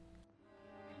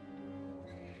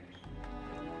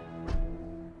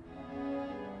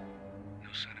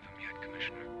sign of him yet,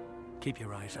 Commissioner. Keep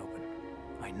your eyes open.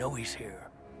 I know he's here.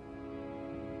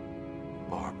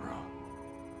 Barbara.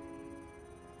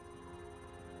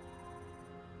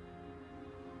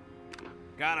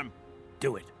 Got him.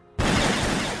 Do it.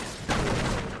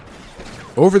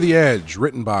 Over the Edge,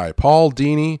 written by Paul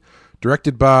Dini,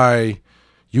 directed by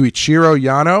Yuichiro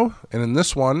Yano, and in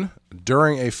this one,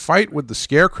 during a fight with the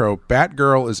Scarecrow,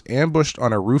 Batgirl is ambushed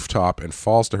on a rooftop and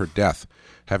falls to her death.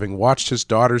 Having watched his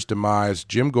daughter's demise,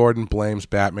 Jim Gordon blames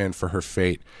Batman for her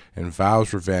fate and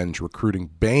vows revenge, recruiting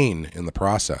Bane in the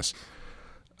process.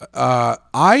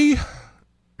 I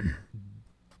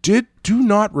do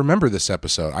not remember this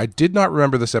episode. I did not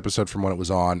remember this episode from when it was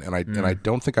on, and I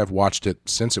don't think I've watched it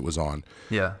since it was on.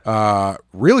 Yeah.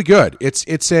 Really good.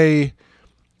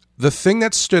 The thing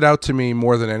that stood out to me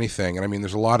more than anything, and I mean,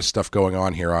 there's a lot of stuff going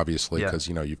on here, obviously, because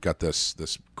you've got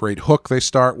this great hook they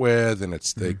start with, and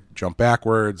they jump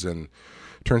backwards, and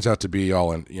turns out to be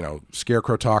all in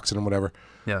Scarecrow toxin and whatever.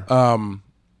 Yeah.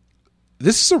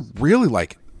 This is a really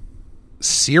like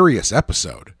serious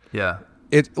episode. Yeah.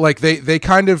 It like they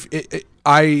kind of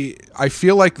I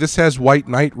feel like this has White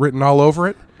Knight written all over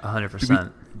it.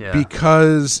 100%. Yeah.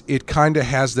 Because it kind of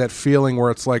has that feeling where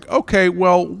it's like, okay,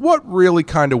 well, what really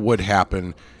kind of would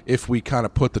happen if we kind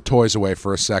of put the toys away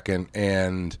for a second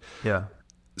and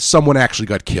someone actually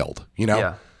got killed,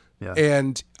 Yeah.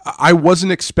 And I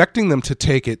wasn't expecting them to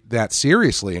take it that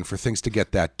seriously and for things to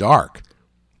get that dark.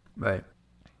 Right.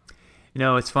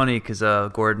 It's funny because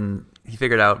Gordon, he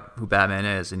figured out who Batman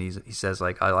is, and he says,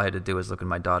 like, all I had to do was look in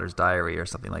my daughter's diary or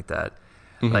something like that.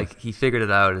 Mm-hmm. Like, he figured it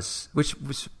out, which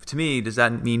to me, does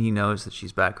that mean he knows that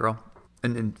she's Batgirl?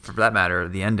 And for that matter,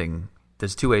 the ending,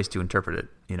 there's 2 ways to interpret it,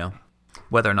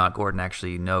 whether or not Gordon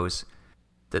actually knows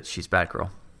that she's Batgirl.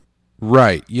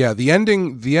 Right. Yeah. The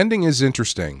ending is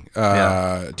interesting. Do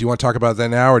you want to talk about that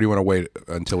now, or do you want to wait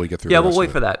until we get through? Yeah, the we'll rest wait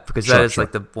of for it? that because Sure, that is sure.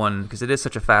 like the one, because it is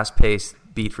such a fast-paced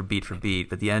beat for beat for beat,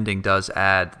 but the ending does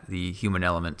add the human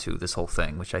element to this whole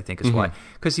thing, which I think is why.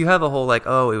 Because you have a whole like,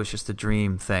 oh, it was just a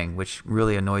dream thing, which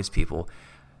really annoys people.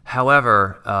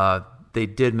 However, they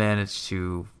did manage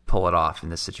to pull it off in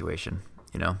this situation,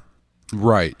 you know?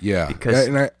 Right. Yeah. Because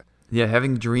And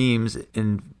having dreams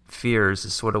and fears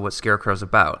is sort of what Scarecrow's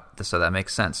about, so that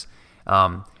makes sense.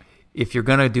 If you're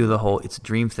gonna do the whole it's a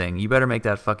dream thing, you better make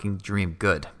that fucking dream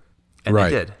good. And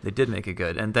Right. They did make it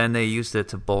good, and then they used it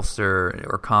to bolster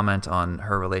or comment on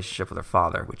her relationship with her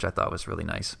father, which I thought was really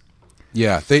nice.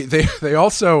 Yeah, they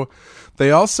also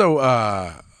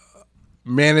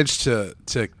managed to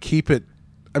keep it.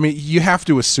 I mean, you have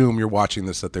to assume you're watching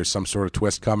this that there's some sort of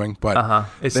twist coming, but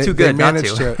It's too good not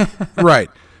managed to. Right,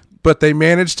 but they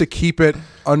managed to keep it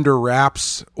under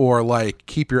wraps or like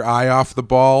keep your eye off the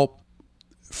ball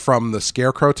from the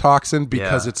Scarecrow toxin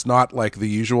because Yeah. it's not like the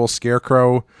usual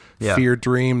Scarecrow Yeah. fear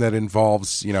dream that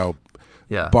involves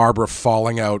Yeah. Barbara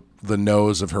falling out the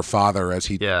nose of her father as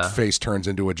he Yeah. face turns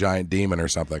into a giant demon or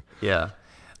something. Yeah.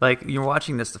 Like, you're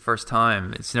watching this the first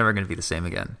time, it's never going to be the same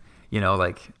again. You know,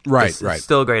 like, Right, it's right.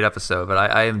 still a great episode, but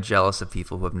I am jealous of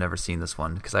people who have never seen this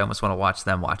one because I almost want to watch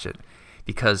them watch it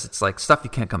because it's like stuff you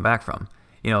can't come back from.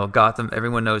 You know, Gotham,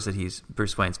 everyone knows that he's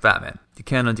Bruce Wayne's Batman. You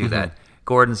can't undo that.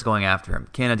 Gordon's going after him.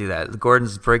 Can't undo that.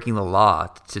 Gordon's breaking the law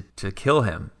to kill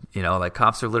him. You know, like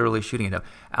cops are literally shooting at him.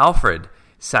 Alfred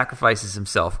sacrifices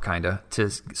himself kind of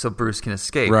so Bruce can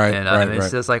escape. Right, and right, it's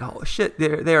right. just like, oh shit,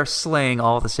 they are slaying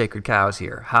all the sacred cows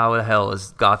here. How the hell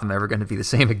is Gotham ever going to be the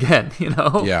same again? You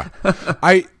know? Yeah.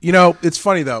 It's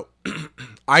funny though.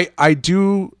 I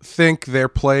do think they're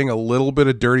playing a little bit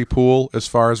of dirty pool as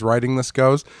far as writing this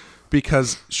goes,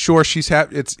 because sure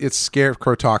it's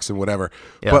Scarecrow toxin, whatever.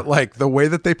 Yeah. But like the way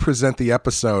that they present the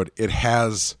episode, it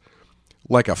has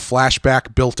like a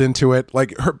flashback built into it.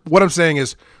 Like what I'm saying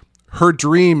is her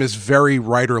dream is very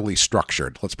writerly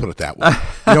structured. Let's put it that way.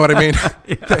 You know what I mean?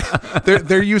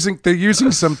 They're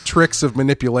using some tricks of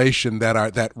manipulation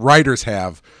that writers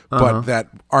have, but that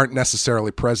aren't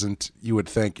necessarily present. You would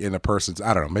think in a person's.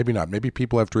 I don't know. Maybe not. Maybe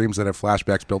people have dreams that have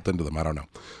flashbacks built into them. I don't know.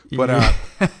 But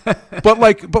but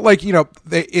like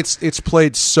it's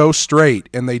played so straight,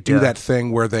 and they do that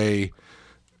thing where they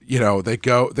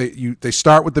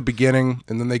start with the beginning,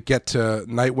 and then they get to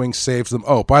Nightwing saves them.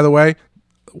 Oh, by the way.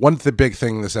 One of the big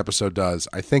thing this episode does,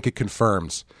 I think it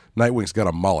confirms Nightwing's got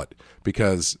a mullet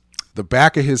because the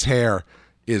back of his hair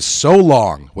is so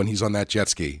long when he's on that jet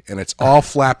ski and it's all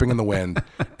flapping in the wind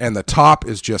and the top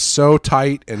is just so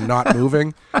tight and not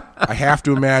moving. I have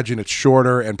to imagine it's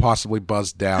shorter and possibly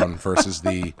buzzed down versus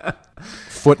the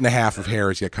 1.5 feet of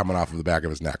hair he's got coming off of the back of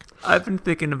his neck. I've been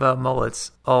thinking about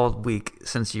mullets all week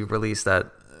since you released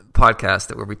that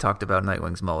podcast where we talked about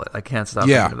Nightwing's mullet. I can't stop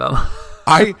thinking about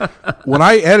when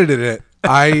I edited it,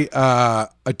 I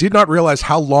did not realize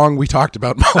how long we talked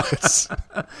about mullets.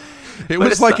 It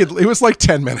was like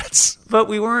 10 minutes. But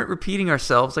we weren't repeating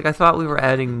ourselves. Like I thought we were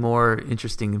adding more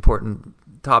interesting, important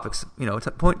topics. You know,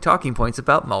 talking points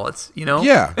about mullets. You know.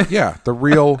 Yeah. The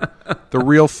real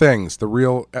things, the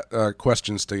real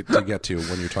questions to get to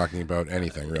when you're talking about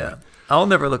anything. Really. Yeah. I'll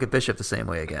never look at Bishop the same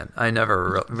way again. I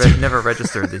never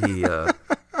registered that he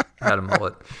had a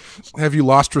mullet. Have you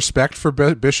lost respect for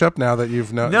Bishop now that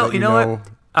you've known? No, you know what?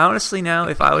 Honestly, now,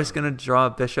 if I was going to draw a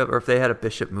Bishop, or if they had a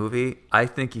Bishop movie, I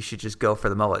think you should just go for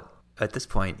the mullet at this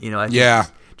point. You know, I think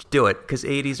just do it because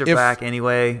 80s are back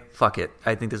anyway. Fuck it.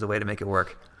 I think there's a way to make it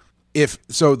work.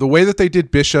 So the way that they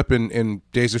did Bishop in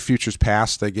Days of Futures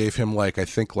Past, they gave him like long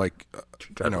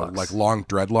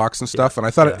dreadlocks and stuff, and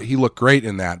I thought he looked great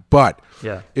in that. But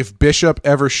if Bishop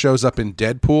ever shows up in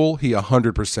Deadpool, he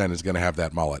 100% is going to have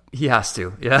that mullet. He has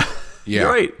to. Yeah.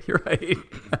 Yeah. You're right.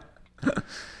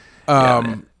 But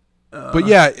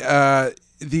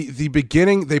the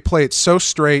beginning, they play it so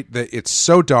straight that it's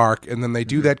so dark, and then they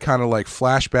do that kind of like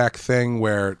flashback thing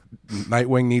where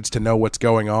Nightwing needs to know what's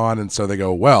going on, and so they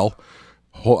go, well,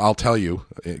 I'll tell you.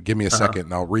 Give me a second,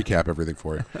 and I'll recap everything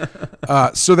for you.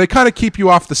 So they kind of keep you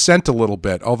off the scent a little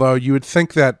bit, although you would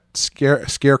think that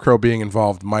Scarecrow being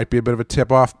involved might be a bit of a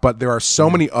tip-off, but there are so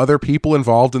many other people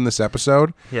involved in this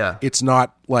episode. Yeah. It's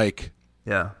not like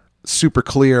super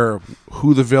clear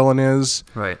who the villain is.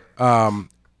 Right.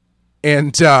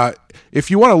 And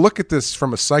if you want to look at this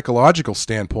from a psychological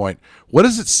standpoint, what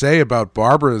does it say about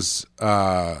Barbara's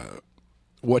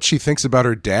what she thinks about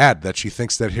her dad, that she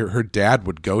thinks that her dad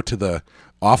would go to the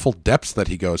awful depths that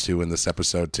he goes to in this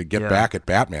episode to get back at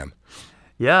Batman?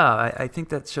 Yeah, I think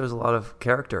that shows a lot of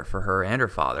character for her and her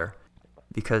father,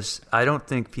 because I don't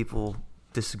think people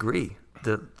disagree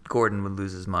that Gordon would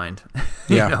lose his mind,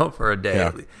 for a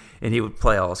day, and he would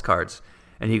play all his cards,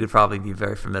 and he could probably be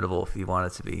very formidable if he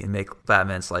wanted to be, and make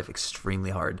Batman's life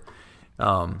extremely hard.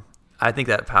 I think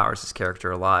that empowers his character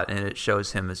a lot, and it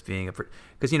shows him as being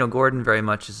because Gordon very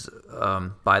much is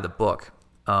by the book,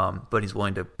 but he's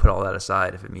willing to put all that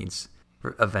aside if it means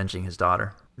avenging his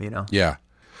daughter. Yeah.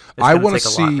 I want to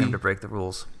see a lot for him to break the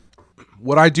rules.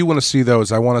 What I do want to see, though,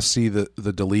 is I want to see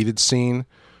the deleted scene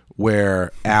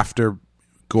where after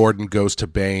Gordon goes to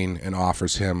Bane and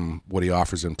offers him what he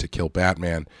offers him to kill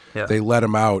Batman, they let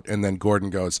him out, and then Gordon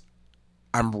goes,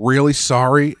 "I'm really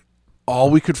sorry. All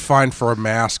we could find for a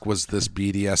mask was this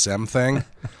BDSM thing.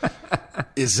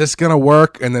 Is this going to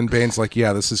work?" And then Bane's like,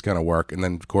 "Yeah, this is going to work." And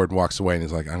then Gordon walks away and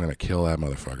he's like, "I'm going to kill that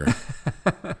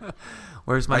motherfucker."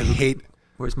 Where's my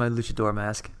luchador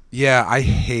mask? Yeah, I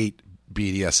hate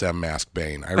BDSM mask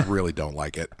Bane. I really don't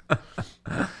like it.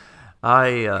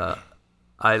 I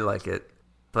like it,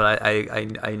 but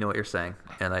I know what you're saying,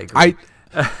 and I agree.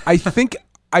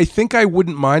 I think I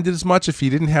wouldn't mind it as much if he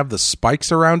didn't have the spikes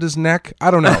around his neck.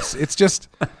 I don't know. It's just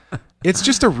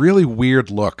a really weird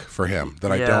look for him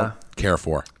that I don't care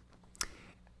for.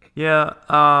 Yeah,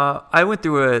 I went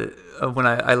through when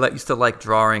I used to like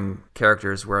drawing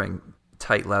characters wearing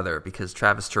tight leather, because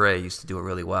Travis Touré used to do it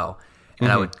really well,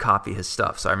 and I would copy his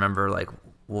stuff. So I remember like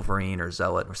Wolverine or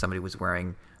Zealot, where somebody was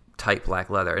wearing tight black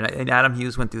leather, and Adam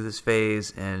Hughes went through this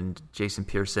phase, and Jason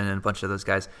Pearson and a bunch of those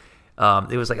guys.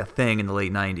 It was like a thing in the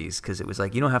late 90s, because it was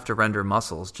like, you don't have to render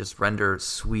muscles, just render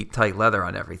sweet tight leather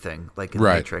on everything, like in the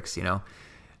Matrix,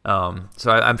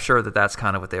 So I'm sure that's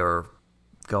kind of what they were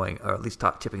going, or at least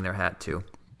tipping their hat to.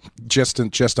 Just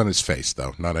on his face,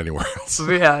 though, not anywhere else.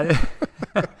 Yeah.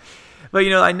 But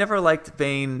I never liked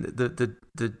Bane, the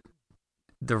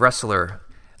wrestler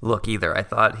look either. I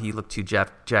thought he looked too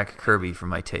Jack Kirby for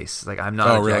my taste. Like, I'm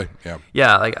not. Oh, really? Yeah.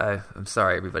 Yeah. Like, I'm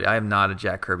sorry, everybody. I am not a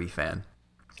Jack Kirby fan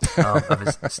of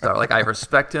his style. Like, I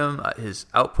respect him. His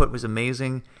output was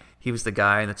amazing. He was the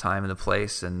guy in the time and the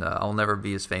place, and I'll never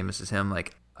be as famous as him.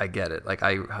 Like, I get it. Like,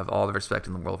 I have all the respect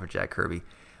in the world for Jack Kirby,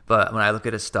 but when I look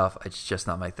at his stuff, it's just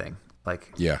not my thing.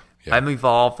 Like, I'm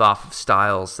evolved off of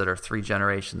styles that are 3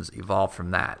 generations evolved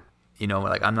from that.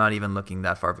 Like, I'm not even looking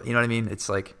that far. You know what I mean? It's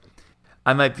like,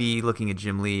 I might be looking at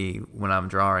Jim Lee when I'm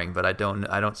drawing, but I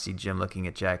don't see Jim looking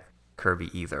at Jack Kirby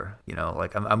either.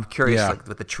 Like, I'm curious, like,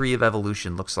 what the tree of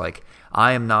evolution looks like.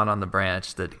 I am not on the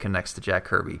branch that connects to Jack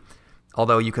Kirby,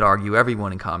 although you could argue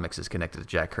everyone in comics is connected to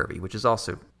Jack Kirby, which is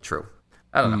also true.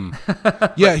 I don't know.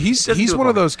 Yeah, he's one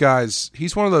of those guys.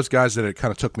 He's one of those guys that it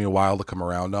kind of took me a while to come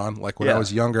around on. Like, when I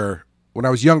was younger,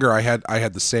 I had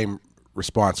the same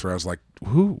response where I was like,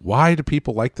 why do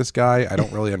people like this guy? I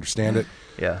don't really understand it.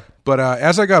 Yeah. But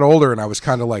as I got older and I was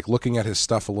kind of like looking at his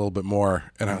stuff a little bit more,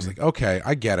 and I was like, okay,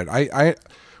 I get it. I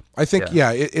think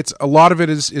it's a lot of it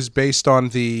is based on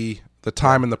the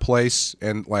time and the place,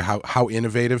 and like how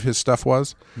innovative his stuff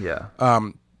was. Yeah.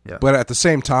 But at the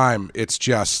same time, it's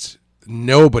just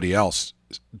nobody else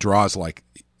draws like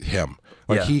him.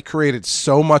 Like, he created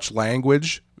so much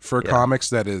language for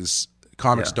comics that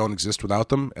comics don't exist without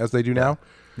them as they do now.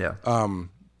 Yeah.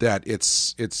 That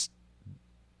it's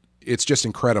just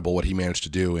incredible what he managed to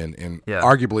do in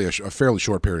arguably a fairly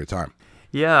short period of time.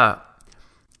 Yeah.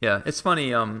 Yeah. It's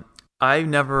funny. I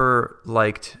never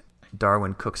liked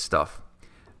Darwyn Cooke's stuff.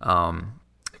 And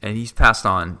he's passed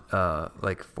on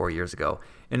like 4 years ago.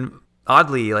 And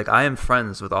oddly, like, I am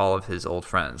friends with all of his old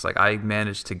friends. Like, I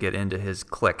managed to get into his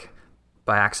clique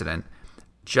by accident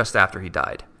just after he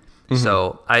died. Mm-hmm.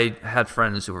 So I had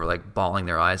friends who were like bawling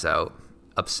their eyes out,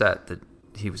 upset that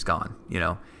he was gone,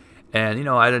 And,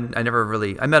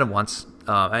 I met him once.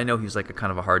 I know he was like a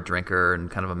kind of a hard drinker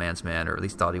and kind of a man's man, or at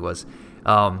least thought he was.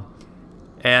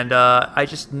 And I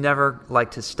just never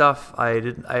liked his stuff.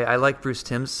 I liked Bruce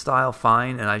Timm's style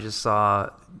fine, and I just saw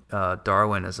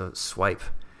Darwyn as a swipe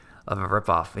of a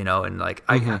ripoff, and like,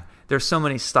 there's so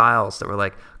many styles that were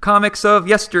like comics of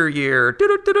yesteryear,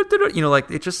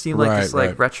 like, it just seemed like this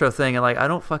like retro thing, and like, I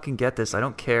don't fucking get this. I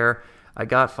don't care. I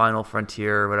got Final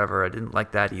Frontier or whatever. I didn't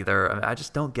like that either. I mean, I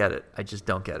just don't get it.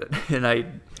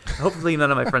 And hopefully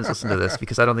none of my friends listen to this,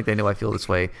 because I don't think they know I feel this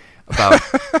way about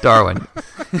Darwyn.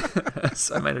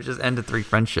 So I might have just ended 3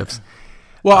 friendships.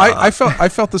 Well, I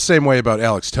felt the same way about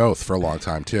Alex Toth for a long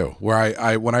time too, where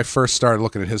I when I first started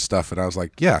looking at his stuff, and I was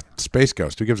like, yeah, Space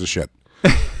Ghost, who gives a shit?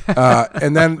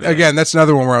 And then again, that's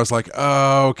another one where I was like,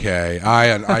 oh, okay,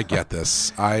 I get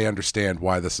this. I understand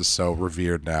why this is so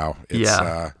revered now. It's,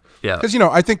 because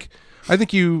I think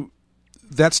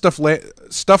that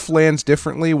stuff lands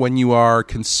differently when you are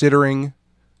considering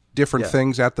different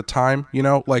things at the time. You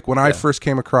know, like when I first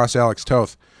came across Alex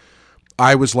Toth,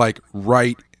 I was like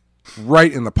right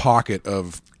in the pocket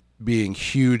of being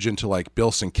huge into like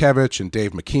Bill Sienkiewicz and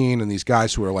Dave McKean and these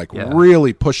guys who are like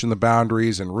really pushing the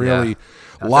boundaries and really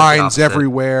lines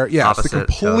everywhere. Yeah, it's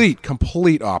the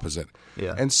complete opposite.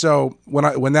 Yeah. And so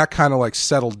when that kind of like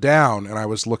settled down and I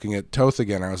was looking at Toth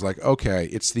again, I was like, okay,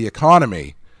 it's the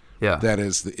economy that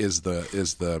is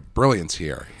the brilliance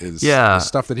here. Is the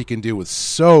stuff that he can do with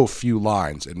so few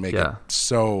lines and make it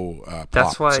so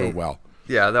That's why, so well.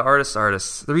 Yeah, the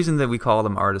artists. The reason that we call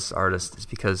them artists is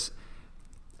because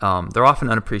they're often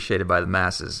unappreciated by the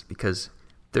masses because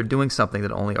they're doing something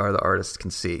that only the artists can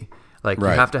see. Like you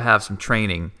have to have some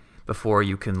training before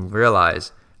you can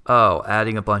realize,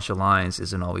 adding a bunch of lines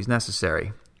isn't always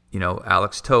necessary. You know,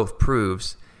 Alex Toth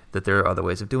proves that there are other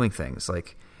ways of doing things.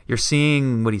 Like you're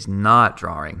seeing what he's not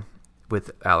drawing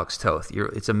with Alex Toth.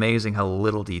 It's amazing how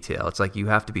little detail. It's like you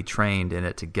have to be trained in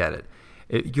it to get it.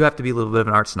 You have to be a little bit of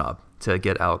an art snob to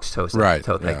get Alex Toth, I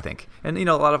think. And, you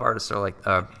know, a lot of artists are like,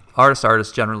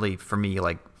 artists generally, for me,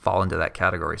 like fall into that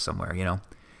category somewhere, you know?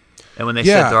 And when they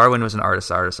said Darwin was an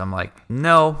artist, I'm like,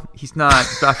 no, he's not.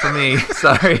 It's not for me.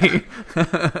 Sorry.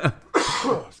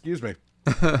 Excuse me.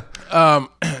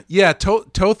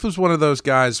 Toth was one of those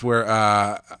guys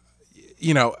where,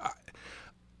 you know,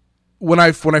 when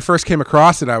I first came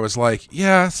across it, I was like,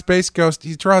 yeah, Space Ghost,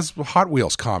 he draws Hot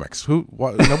Wheels comics.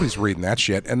 Nobody's reading that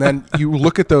shit. And then you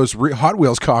look at those Hot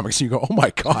Wheels comics and you go, oh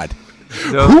my God.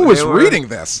 Who was reading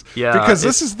this? Yeah, because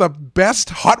this is the best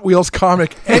Hot Wheels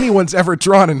comic anyone's ever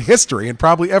drawn in history and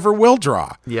probably ever will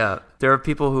draw. Yeah, there are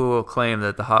people who will claim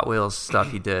that the Hot Wheels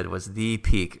stuff he did was the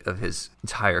peak of his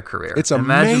entire career. It's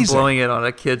amazing. Imagine blowing it on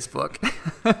a kid's book.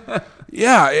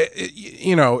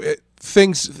 The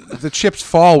chips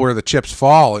fall where the chips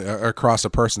fall across a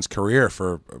person's career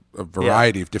for a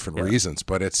variety of different reasons.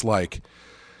 But it's like,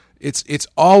 it's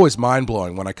always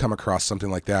mind-blowing when I come across something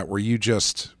like that where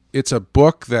it's a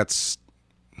book that's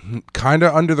kind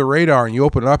of under the radar and you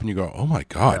open it up and you go, oh my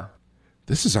God,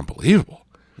 this is unbelievable.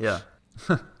 Yeah.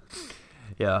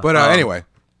 Yeah. But anyway.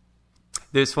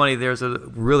 It's funny, there's a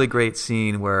really great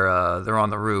scene where they're on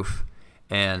the roof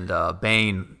and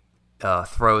Bane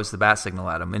throws the bat signal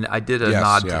at him. And I did a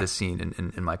nod to this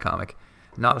scene in my comic.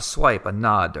 Not a swipe, a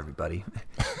nod, everybody.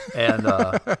 And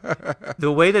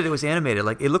the way that it was animated,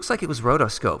 like it looks like it was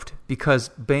rotoscoped because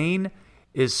Bane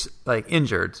is like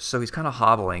injured, so he's kind of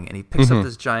hobbling, and he picks up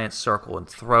this giant circle and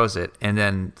throws it, and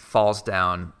then falls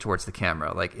down towards the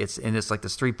camera. Like it's like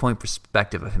this 3-point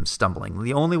perspective of him stumbling.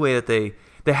 The only way that they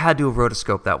had to have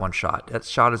rotoscoped that one shot. That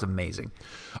shot is amazing.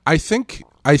 I think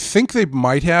they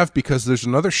might have, because there's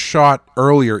another shot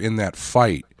earlier in that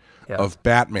fight of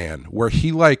Batman where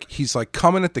he's like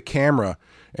coming at the camera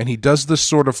and he does this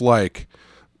sort of like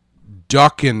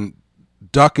duck and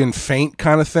feint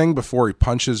kind of thing before he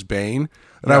punches Bane.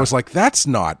 And I was like, that's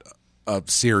not a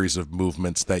series of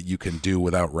movements that you can do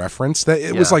without reference. That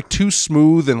it was like too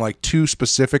smooth and like too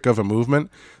specific of a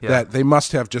movement that they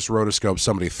must have just rotoscoped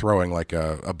somebody throwing like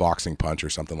a boxing punch or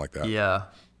something like that.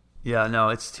 Yeah, no,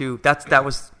 it's too. I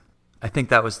think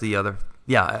that was the other.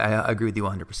 Yeah, I agree with you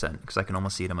 100% because I can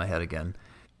almost see it in my head again.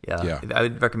 Yeah, I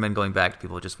would recommend going back to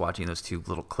people just watching those two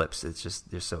little clips. It's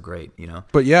just, they're so great, you know?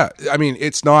 But yeah, I mean,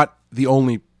 it's not the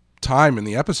only time in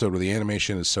the episode where the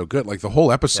animation is so good. Like the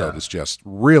whole episode is just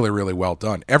really, really well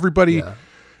done. Everybody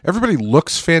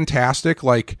looks fantastic.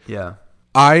 Like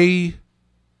I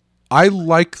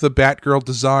like the Batgirl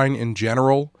design in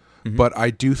general, but I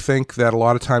do think that a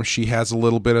lot of times she has a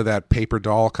little bit of that paper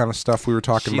doll kind of stuff we were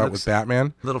talking about with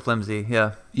Batman. A little flimsy,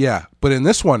 yeah. Yeah, but in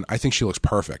this one, I think she looks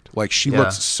perfect. Like she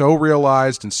looks so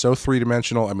realized and so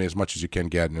three-dimensional. I mean, as much as you can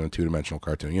get in a two-dimensional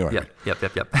cartoon. You know what I mean? Yep.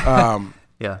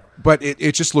 Yeah. But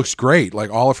it just looks great.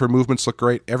 Like all of her movements look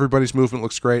great. Everybody's movement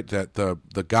looks great. That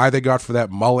the guy they got for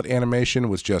that mullet animation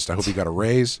was just, I hope he got a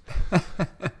raise.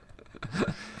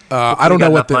 I don't know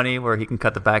what money where he can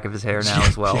cut the back of his hair now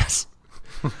as well. Yes.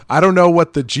 I don't know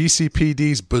what the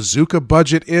GCPD's bazooka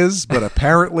budget is, but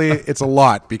apparently it's a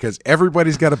lot because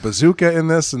everybody's got a bazooka in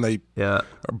this, and they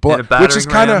which is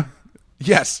kind of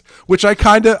which I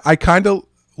kind of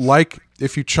like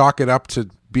if you chalk it up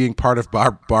to being part of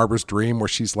Barbara's dream, where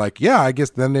she's like, yeah, I guess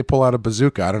then they pull out a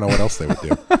bazooka. I don't know what else they would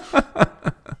do.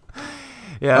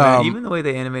 Man, even the way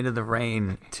they animated the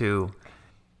rain too.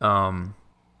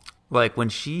 Like when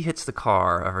she hits the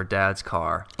car of her dad's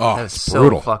car, that is so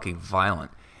brutal. Fucking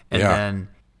violent. And then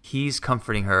he's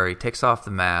comforting her. He takes off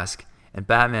the mask, and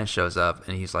Batman shows up,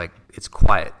 and he's like, it's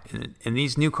quiet. And in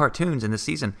these new cartoons in this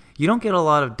season, you don't get a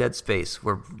lot of dead space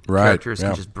where characters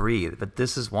can just breathe, but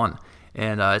this is one.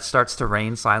 And it starts to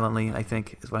rain silently, I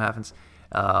think, is what happens.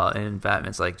 And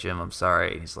Batman's like, Jim, I'm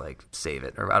sorry. And he's like, save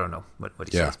it. Or I don't know what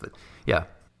he says, but yeah.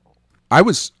 I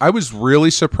was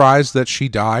really surprised that she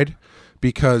died,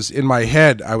 because in my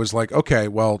head, I was like, okay,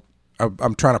 well,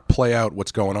 I'm trying to play out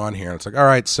what's going on here. And it's like, all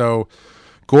right, so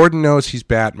Gordon knows he's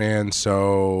Batman,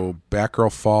 so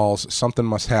Batgirl falls. Something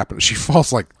must happen. She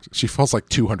falls like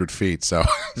 200 feet, so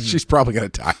she's probably going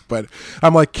to die. But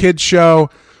I'm like, kid show.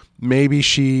 Maybe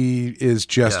she is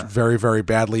just very, very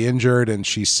badly injured, and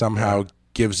she somehow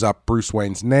gives up Bruce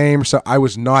Wayne's name. So I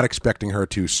was not expecting her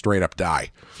to straight up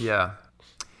die. Yeah.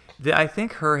 I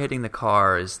think her hitting the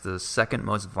car is the second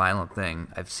most violent thing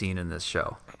I've seen in this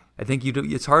show. I think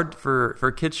it's hard for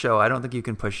a kid's show. I don't think you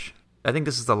can push. I think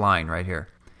this is the line right here.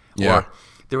 Yeah. Or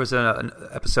there was an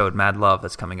episode, Mad Love,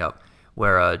 that's coming up,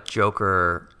 where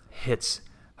Joker hits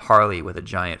Harley with a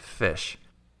giant fish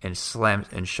and slams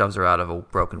and shoves her out of a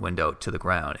broken window to the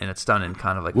ground, and it's done in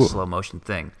kind of like a slow motion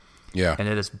thing. Yeah. And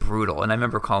it is brutal. And I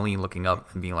remember Colleen looking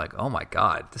up and being like, oh my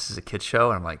God, this is a kid's show?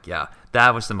 And I'm like, yeah,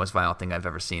 that was the most violent thing I've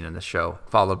ever seen in this show,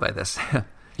 followed by this.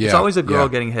 It's always a girl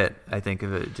getting hit, I think.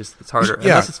 It's harder.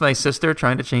 Unless it's my sister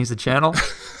trying to change the channel.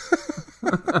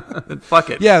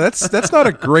 Fuck it. Yeah, that's not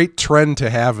a great trend to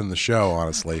have in the show,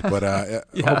 honestly. But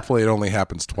hopefully it only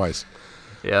happens twice.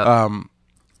 Yeah.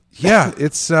 Yeah,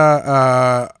 it's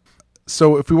so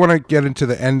if we want to get into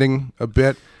the ending a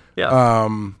bit. Yeah.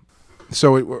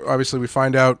 Obviously we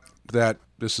find out that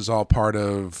this is all part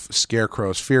of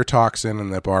Scarecrow's fear toxin,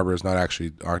 and that Barbara is not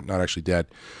actually dead,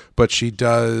 but she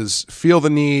does feel the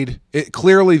need.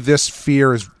 Clearly, this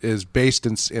fear is based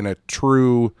in a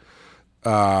true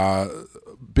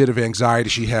bit of anxiety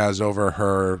she has over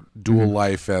her dual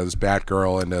life as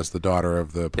Batgirl and as the daughter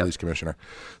of the police commissioner.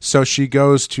 So she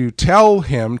goes to tell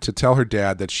her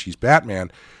dad that she's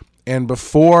Batman, and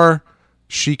before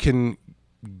she can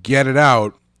get it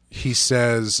out, he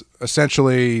says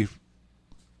essentially,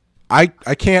 I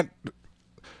can't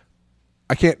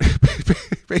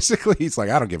basically he's like,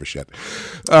 I don't give a shit.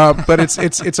 But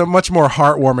it's a much more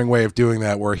heartwarming way of doing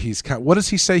that, where he's what does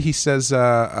he say? He says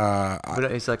but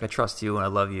he's like, I trust you and I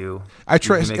love you. I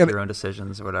trust you can make your own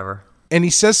decisions or whatever. And he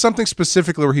says something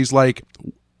specifically where he's like,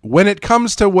 when it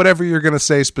comes to whatever you're going to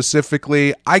say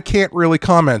specifically, I can't really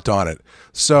comment on it.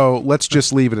 So let's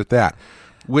just leave it at that.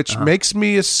 Which makes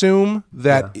me assume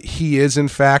that he is in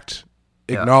fact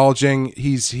acknowledging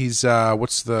he's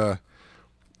what's the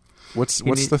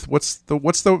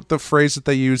phrase that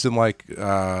they use in like he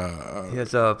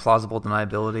has a plausible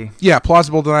deniability. Yeah,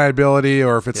 plausible deniability,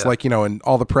 or if it's like, in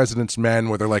All the President's Men,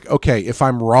 where they're like, okay, if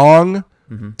I'm wrong,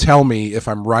 tell me. If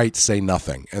I'm right, say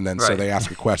nothing. And then so they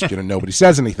ask a question and nobody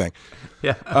says anything.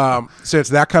 Yeah. So it's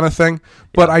that kind of thing.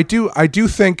 But I do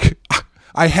think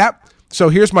I have. So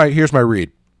here's my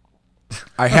read.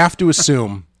 I have to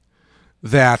assume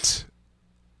that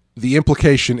the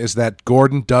implication is that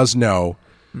Gordon does know.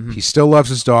 He still loves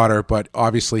his daughter, but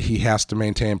obviously he has to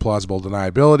maintain plausible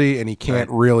deniability, and he can't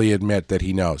really admit that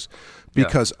he knows,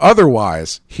 because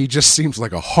otherwise he just seems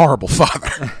like a horrible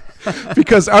father.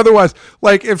 Because otherwise,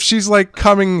 like if she's like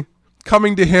coming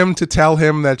to him to tell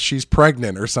him that she's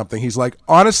pregnant or something, he's like,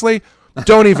 honestly,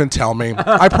 don't even tell me.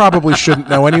 I probably shouldn't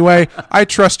know anyway. I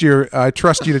trust you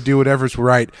to do whatever's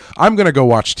right. I'm going to go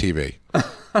watch TV.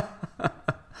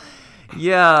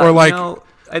 Yeah. Or like,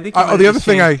 I think the other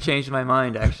thing I changed my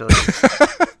mind, actually.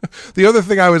 The other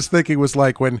thing I was thinking was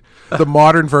like when the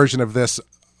modern version of this,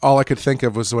 all I could think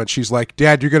of was when she's like,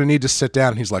 Dad, you're going to need to sit down.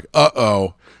 And he's like,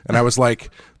 uh-oh. And I was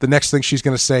like, the next thing she's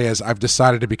going to say is, I've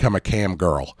decided to become a cam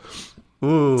girl.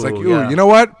 Ooh, it's like, you know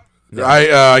what?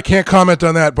 Yeah. I can't comment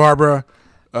on that, Barbara.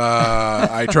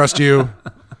 I trust you.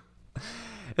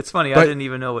 It's funny. I didn't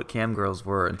even know what cam girls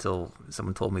were until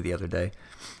someone told me the other day.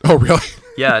 Oh, really?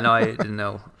 Yeah, no, I didn't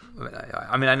know.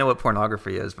 I mean, I know what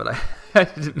pornography is, but I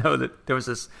didn't know that there was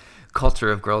this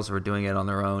culture of girls who were doing it on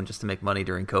their own just to make money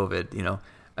during COVID.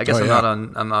 I guess I'm not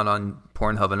on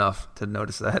Pornhub enough to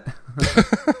notice that.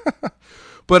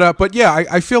 But yeah,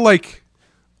 I feel like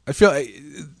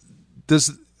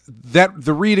does that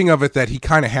the reading of it that he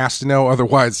kind of has to know,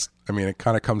 otherwise, I mean, it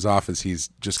kind of comes off as he's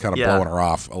just kind of blowing her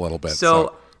off a little bit.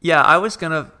 So yeah, I was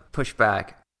gonna push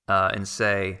back and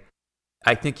say,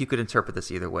 I think you could interpret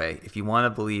this either way. If you want to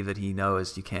believe that he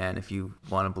knows, you can. If you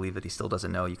want to believe that he still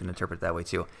doesn't know, you can interpret it that way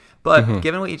too. But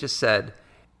given what you just said,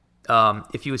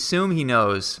 if you assume he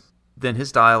knows, then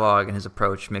his dialogue and his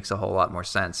approach makes a whole lot more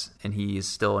sense. And he is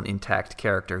still an intact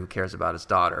character who cares about his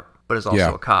daughter, but is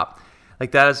also a cop.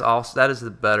 Like that is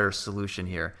the better solution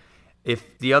here.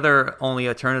 if the only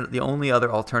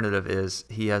other alternative is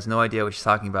he has no idea what she's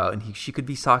talking about, and she could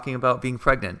be talking about being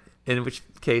pregnant, in which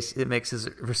case it makes his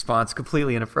response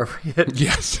completely inappropriate.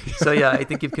 Yes. So yeah, I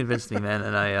think you've convinced me, man.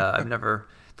 And I've never,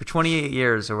 for 28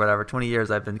 years or whatever, 20 years,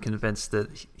 I've been convinced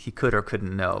that he could or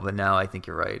couldn't know. But now I think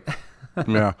you're right.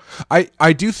 Yeah,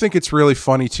 I do think it's really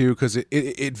funny too, because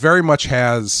it very much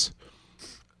has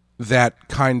that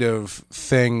kind of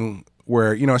thing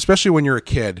where, you know, especially when you're a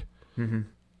kid,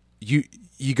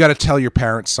 you got to tell your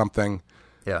parents something,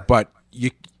 Yeah. but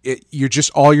you're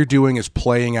just, all you're doing is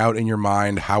playing out in your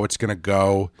mind how it's going to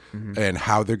go and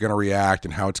how they're going to react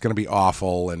and how it's going to be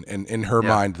awful, and in her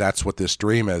mind that's what this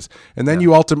dream is, and then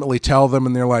you ultimately tell them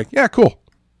and they're like, yeah, cool.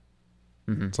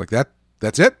 It's like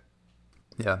that's it.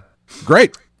 Yeah.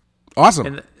 Great. Awesome.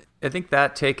 And I think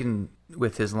that, taken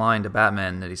with his line to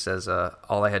Batman that he says,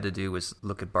 all I had to do was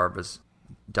look at Barbara's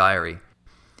diary.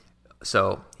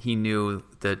 So he knew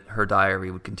that her diary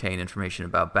would contain information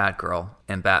about Batgirl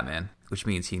and Batman, which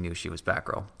means he knew she was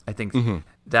Batgirl. I think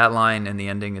that line and the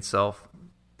ending itself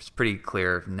is pretty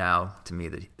clear now to me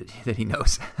that he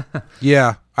knows.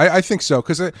 Yeah, I think so,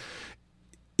 because it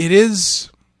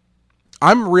is.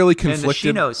 I'm really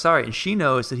conflicted. And she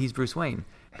knows that he's Bruce Wayne,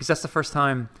 because that's the first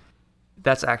time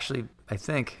that's actually, I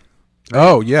think.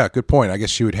 Oh yeah, good point. I guess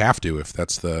she would have to if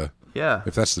that's the Yeah.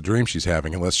 if that's the dream she's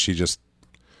having, unless she just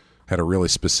had a really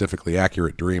specifically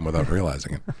accurate dream without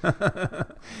realizing it.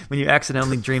 When you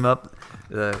accidentally dream up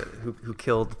who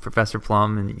killed Professor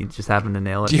Plum and you just happen to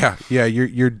nail it. Yeah.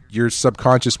 Your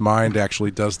subconscious mind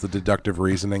actually does the deductive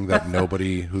reasoning that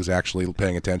nobody who's actually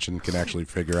paying attention can actually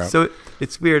figure out. So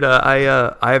it's weird.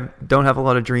 I don't have a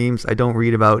lot of dreams. I don't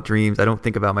read about dreams. I don't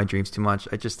think about my dreams too much.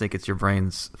 I just think it's your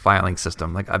brain's filing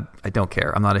system. Like I don't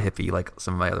care. I'm not a hippie like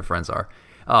some of my other friends are.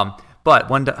 But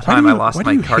one time I lost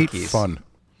my car keys. Fun.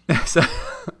 So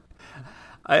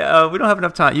we don't have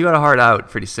enough time. You got a hard out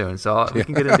pretty soon, so we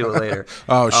can get into it later.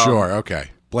 Oh, sure. Okay.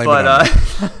 Blame it on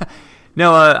me.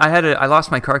 No, I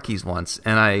lost my car keys once,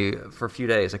 and for a few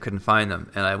days I couldn't find them,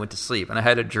 and I went to sleep, and I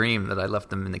had a dream that I left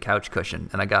them in the couch cushion,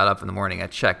 and I got up in the morning, I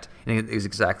checked, and it was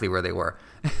exactly where they were.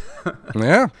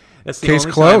 Yeah. That's the Case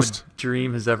only closed. time a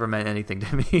dream has ever meant anything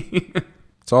to me.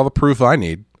 It's all the proof I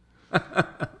need.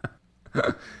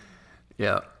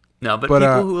 Yeah. No, but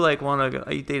people who like want to go,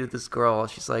 I dated this girl.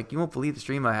 She's like, you won't believe this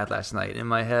dream I had last night. In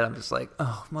my head, I'm just like,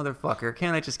 oh, motherfucker,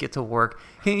 can't I just get to work?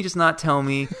 Can't you just not tell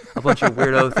me a bunch of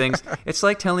weirdo things? It's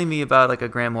like telling me about like a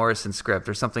Grant Morrison script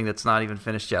or something that's not even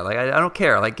finished yet. Like, I don't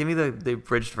care. Like, give me the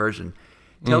abridged version.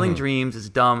 Telling dreams is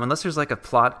dumb unless there's like a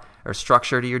plot or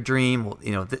structure to your dream. Well,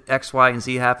 you know, the X, Y, and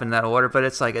Z happened in that order. But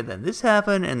it's like, and then this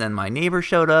happened, and then my neighbor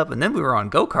showed up, and then we were on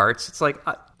go-karts. It's like,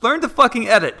 learn to fucking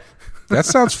edit. That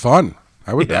sounds fun.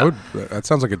 I would. That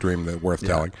sounds like a dream that's worth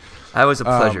telling. I was a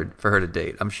pleasure for her to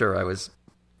date. I'm sure I was.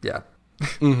 Yeah.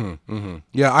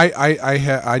 Yeah.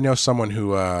 I know someone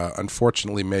who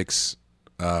unfortunately makes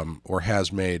or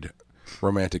has made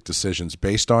romantic decisions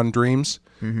based on dreams,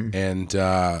 and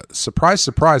surprise,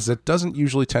 surprise, that doesn't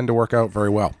usually tend to work out very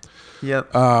well.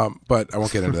 Yep. But I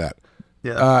won't get into that.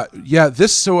 Yeah.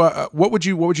 This. So, what would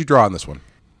you draw on this one?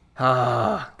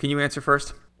 Can you answer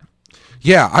first?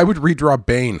 Yeah, I would redraw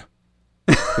Bane.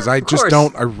 Because I just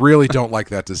don't. I really don't like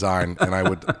that design, and I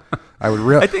would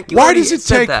really. I think why does it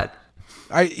take that?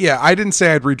 I didn't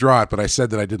say I'd redraw it, but I said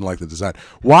that I didn't like the design.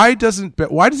 Why does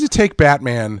it take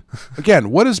Batman again?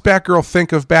 What does Batgirl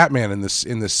think of Batman in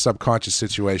this subconscious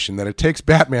situation that it takes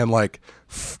Batman like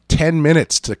 10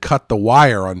 minutes to cut the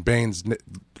wire on Bane's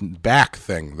back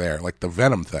thing there, like the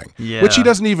Venom thing, which he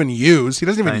doesn't even use. He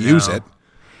doesn't even use it.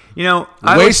 You know,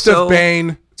 waste of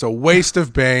Bane. It's a waste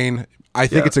of Bane. I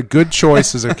think it's a good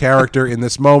choice as a character in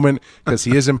this moment because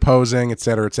he is imposing, et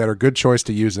cetera, et cetera. Good choice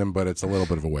to use him, but it's a little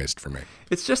bit of a waste for me.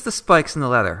 It's just the spikes in the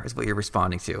leather is what you're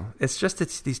responding to.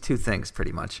 It's these two things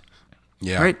pretty much.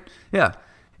 Yeah. Right? Yeah.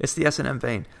 It's the S&M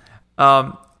Bane.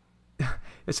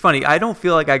 It's funny. I don't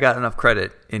feel like I got enough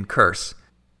credit in Curse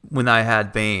when I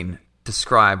had Bane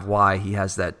describe why he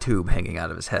has that tube hanging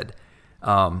out of his head.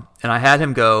 And I had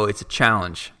him go, it's a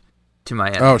challenge to my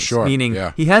enemies. Oh, sure. Meaning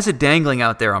he has it dangling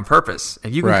out there on purpose.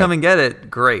 If you can come and get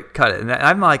it, great, cut it. And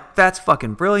I'm like, that's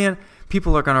fucking brilliant.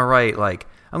 People are going to write like,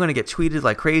 I'm going to get tweeted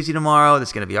like crazy tomorrow.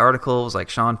 There's going to be articles like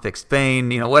Sean fixed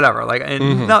Bane, whatever. Like,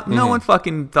 and no one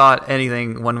fucking thought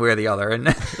anything one way or the other. And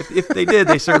if they did,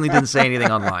 they certainly didn't say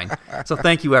anything online. So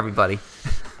thank you, everybody.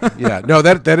 Yeah, no,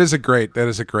 that is a great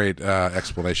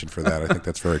explanation for that. I think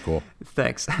that's very cool.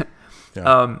 Thanks.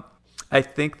 Yeah. I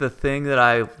think the thing that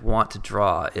I want to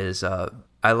draw is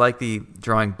I like the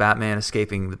drawing Batman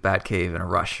escaping the Batcave in a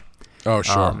rush. Oh,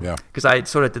 sure, yeah. Because I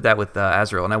sort of did that with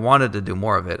Azrael, and I wanted to do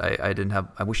more of it. I didn't have.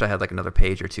 I wish I had like another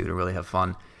page or two to really have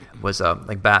fun. Was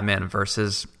like Batman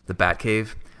versus the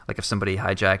Batcave. Like if somebody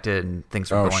hijacked it and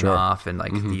things were going off, and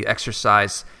like the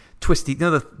exercise twisty,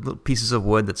 the little pieces of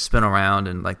wood that spin around,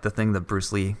 and like the thing that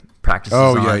Bruce Lee practices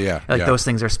on. Like those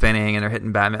things are spinning and they're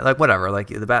hitting Batman, like whatever, like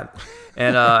the bat.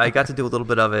 And I got to do a little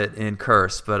bit of it in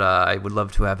Curse, but I would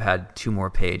love to have had 2 more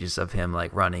pages of him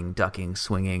like running, ducking,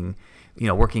 swinging,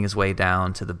 working his way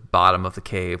down to the bottom of the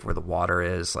cave where the water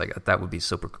is. Like that would be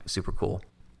super, super cool.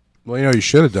 Well, you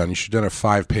should have done. You should have done a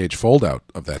 5-page fold out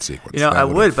of that sequence. I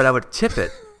would, but I would tip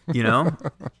it.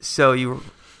 So you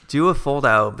do a fold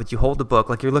out, but you hold the book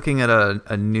like you're looking at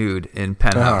a nude in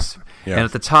Penthouse. Yeah. And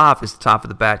at the top is the top of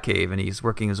the Batcave, and he's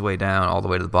working his way down all the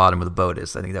way to the bottom where the boat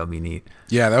is. I think that would be neat.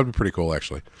 Yeah, that would be pretty cool,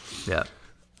 actually. Yeah.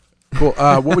 Cool.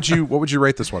 What would you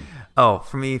rate this one? Oh,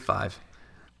 for me, 5.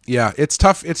 Yeah, it's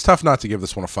tough. It's tough not to give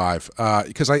this one a 5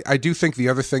 because I do think the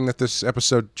other thing that this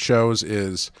episode shows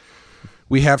is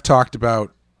we have talked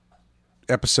about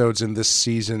episodes in this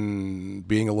season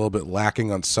being a little bit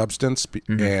lacking on substance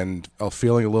and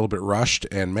feeling a little bit rushed,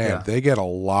 and they get a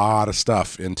lot of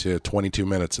stuff into 22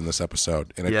 minutes in this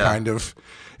episode, and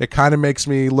it kind of makes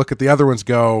me look at the other ones,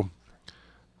 go,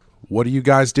 what are you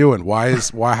guys doing?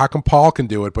 How come Paul can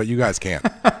do it but you guys can't?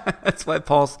 That's why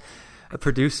Paul's a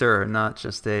producer, not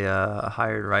just a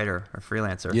hired writer or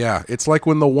freelancer. Yeah, it's like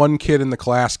when the one kid in the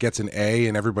class gets an A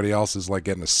and everybody else is like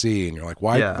getting a C, and you're like,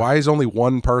 why has only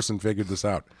one person figured this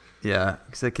out? Yeah,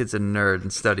 because that kid's a nerd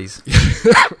and studies.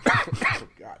 Oh,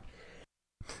 God.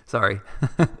 Sorry.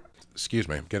 Excuse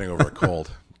me, I'm getting over a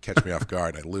cold. Catch me off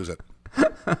guard, I lose it.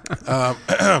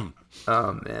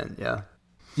 Oh, man, yeah.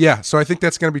 Yeah, so I think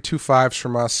that's going to be 2 5s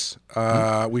from us.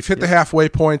 We've hit the halfway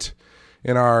point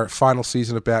in our final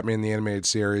season of Batman the Animated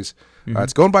Series.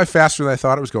 It's going by faster than I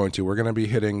thought it was going to. We're going to be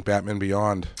hitting Batman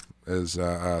Beyond as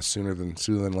sooner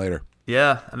than later.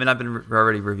 Yeah, I mean, I've been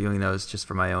already reviewing those just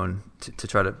for my own, to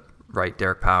try to write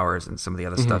Derek Powers and some of the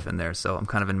other stuff in there, so I'm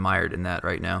kind of mired in that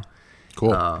right now.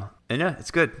 Cool. And yeah, it's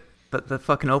good. But the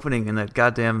fucking opening and that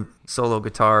goddamn solo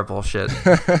guitar bullshit.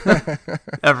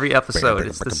 Every episode,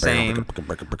 it's the same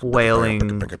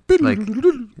wailing, like...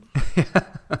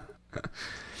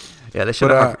 Yeah, they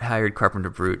should have hired Carpenter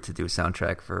Brute to do a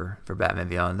soundtrack for Batman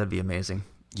Beyond. That'd be amazing.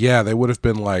 Yeah, they would have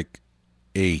been like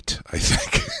 8, I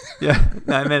think. Yeah,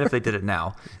 I meant if they did it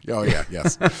now. Oh, yeah,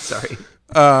 yes. Sorry.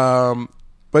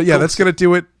 But yeah, that's going to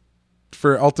do it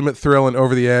for Ultimate Thrill and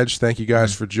Over the Edge. Thank you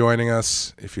guys for joining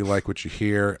us. If you like what you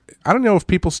hear, I don't know if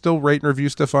people still rate and review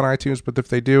stuff on iTunes, but if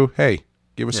they do, hey,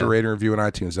 give us a rate and review on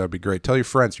iTunes. That would be great. Tell your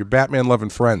friends, your Batman-loving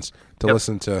friends, to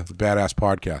listen to the Badass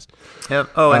Podcast. Yep.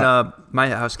 Oh, and my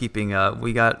housekeeping,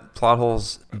 we got plot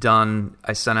holes done.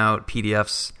 I sent out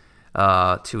PDFs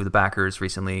to the backers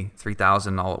recently,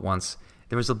 3,000 all at once.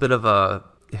 There was a bit of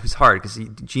it was hard because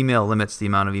Gmail limits the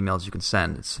amount of emails you can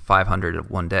send. It's 500 of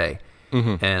one day.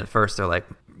 And at first they're like,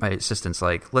 my assistant's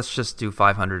like, let's just do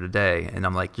 500 a day. And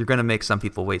I'm like, you're going to make some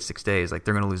people wait 6 days. Like,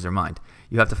 they're going to lose their mind.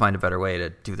 You have to find a better way to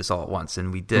do this all at once.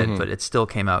 And we did, but it still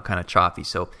came out kind of choppy.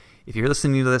 So if you're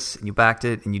listening to this and you backed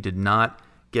it and you did not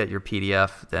get your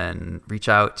PDF, then reach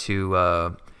out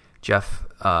to Jeff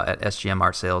at SGM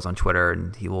Art Sales on Twitter,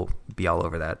 and he will be all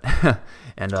over that.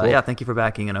 And cool. yeah, thank you for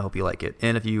backing, and I hope you like it.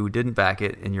 And if you didn't back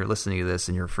it and you're listening to this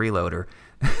and you're a freeloader,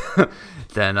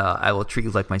 then I will treat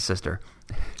you like my sister.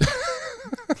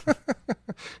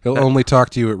 He'll only talk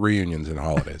to you at reunions and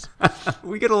holidays.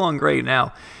 We get along great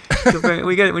now.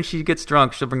 When she gets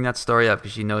drunk, she'll bring that story up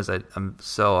because she knows that I'm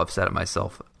so upset at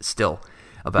myself still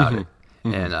about it.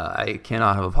 And I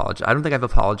cannot have apologized. I don't think I've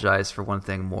apologized for one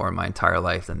thing more in my entire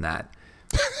life than that.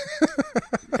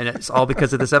 And it's all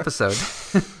because of this episode.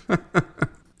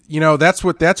 You know, that's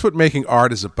what making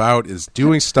art is about, is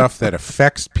doing stuff that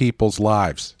affects people's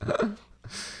lives.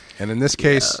 And in this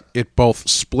case, it both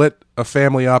split a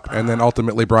family up and then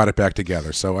ultimately brought it back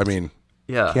together. So, I mean,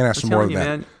 can't ask for more than that.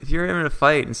 Man, if you're in a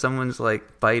fight and someone's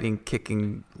like biting,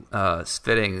 kicking,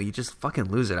 spitting, you just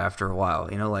fucking lose it after a while.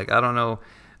 You know, like, I don't know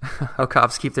how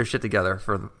cops keep their shit together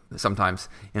for sometimes.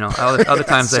 You know, other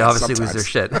times they obviously lose their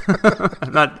shit.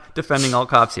 I'm not defending all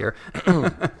cops here.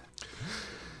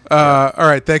 All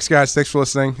right, thanks, guys. Thanks for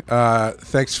listening.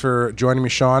 Thanks for joining me,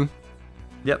 Sean.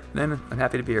 Yep, man, I'm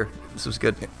happy to be here. This was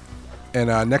good.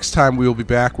 And next time we will be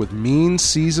back with Mean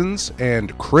Seasons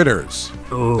and Critters.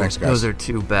 Oh, thanks, guys. Those are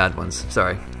 2 bad ones.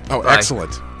 Sorry. Oh, Bye.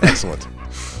 Excellent.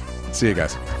 See you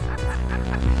guys.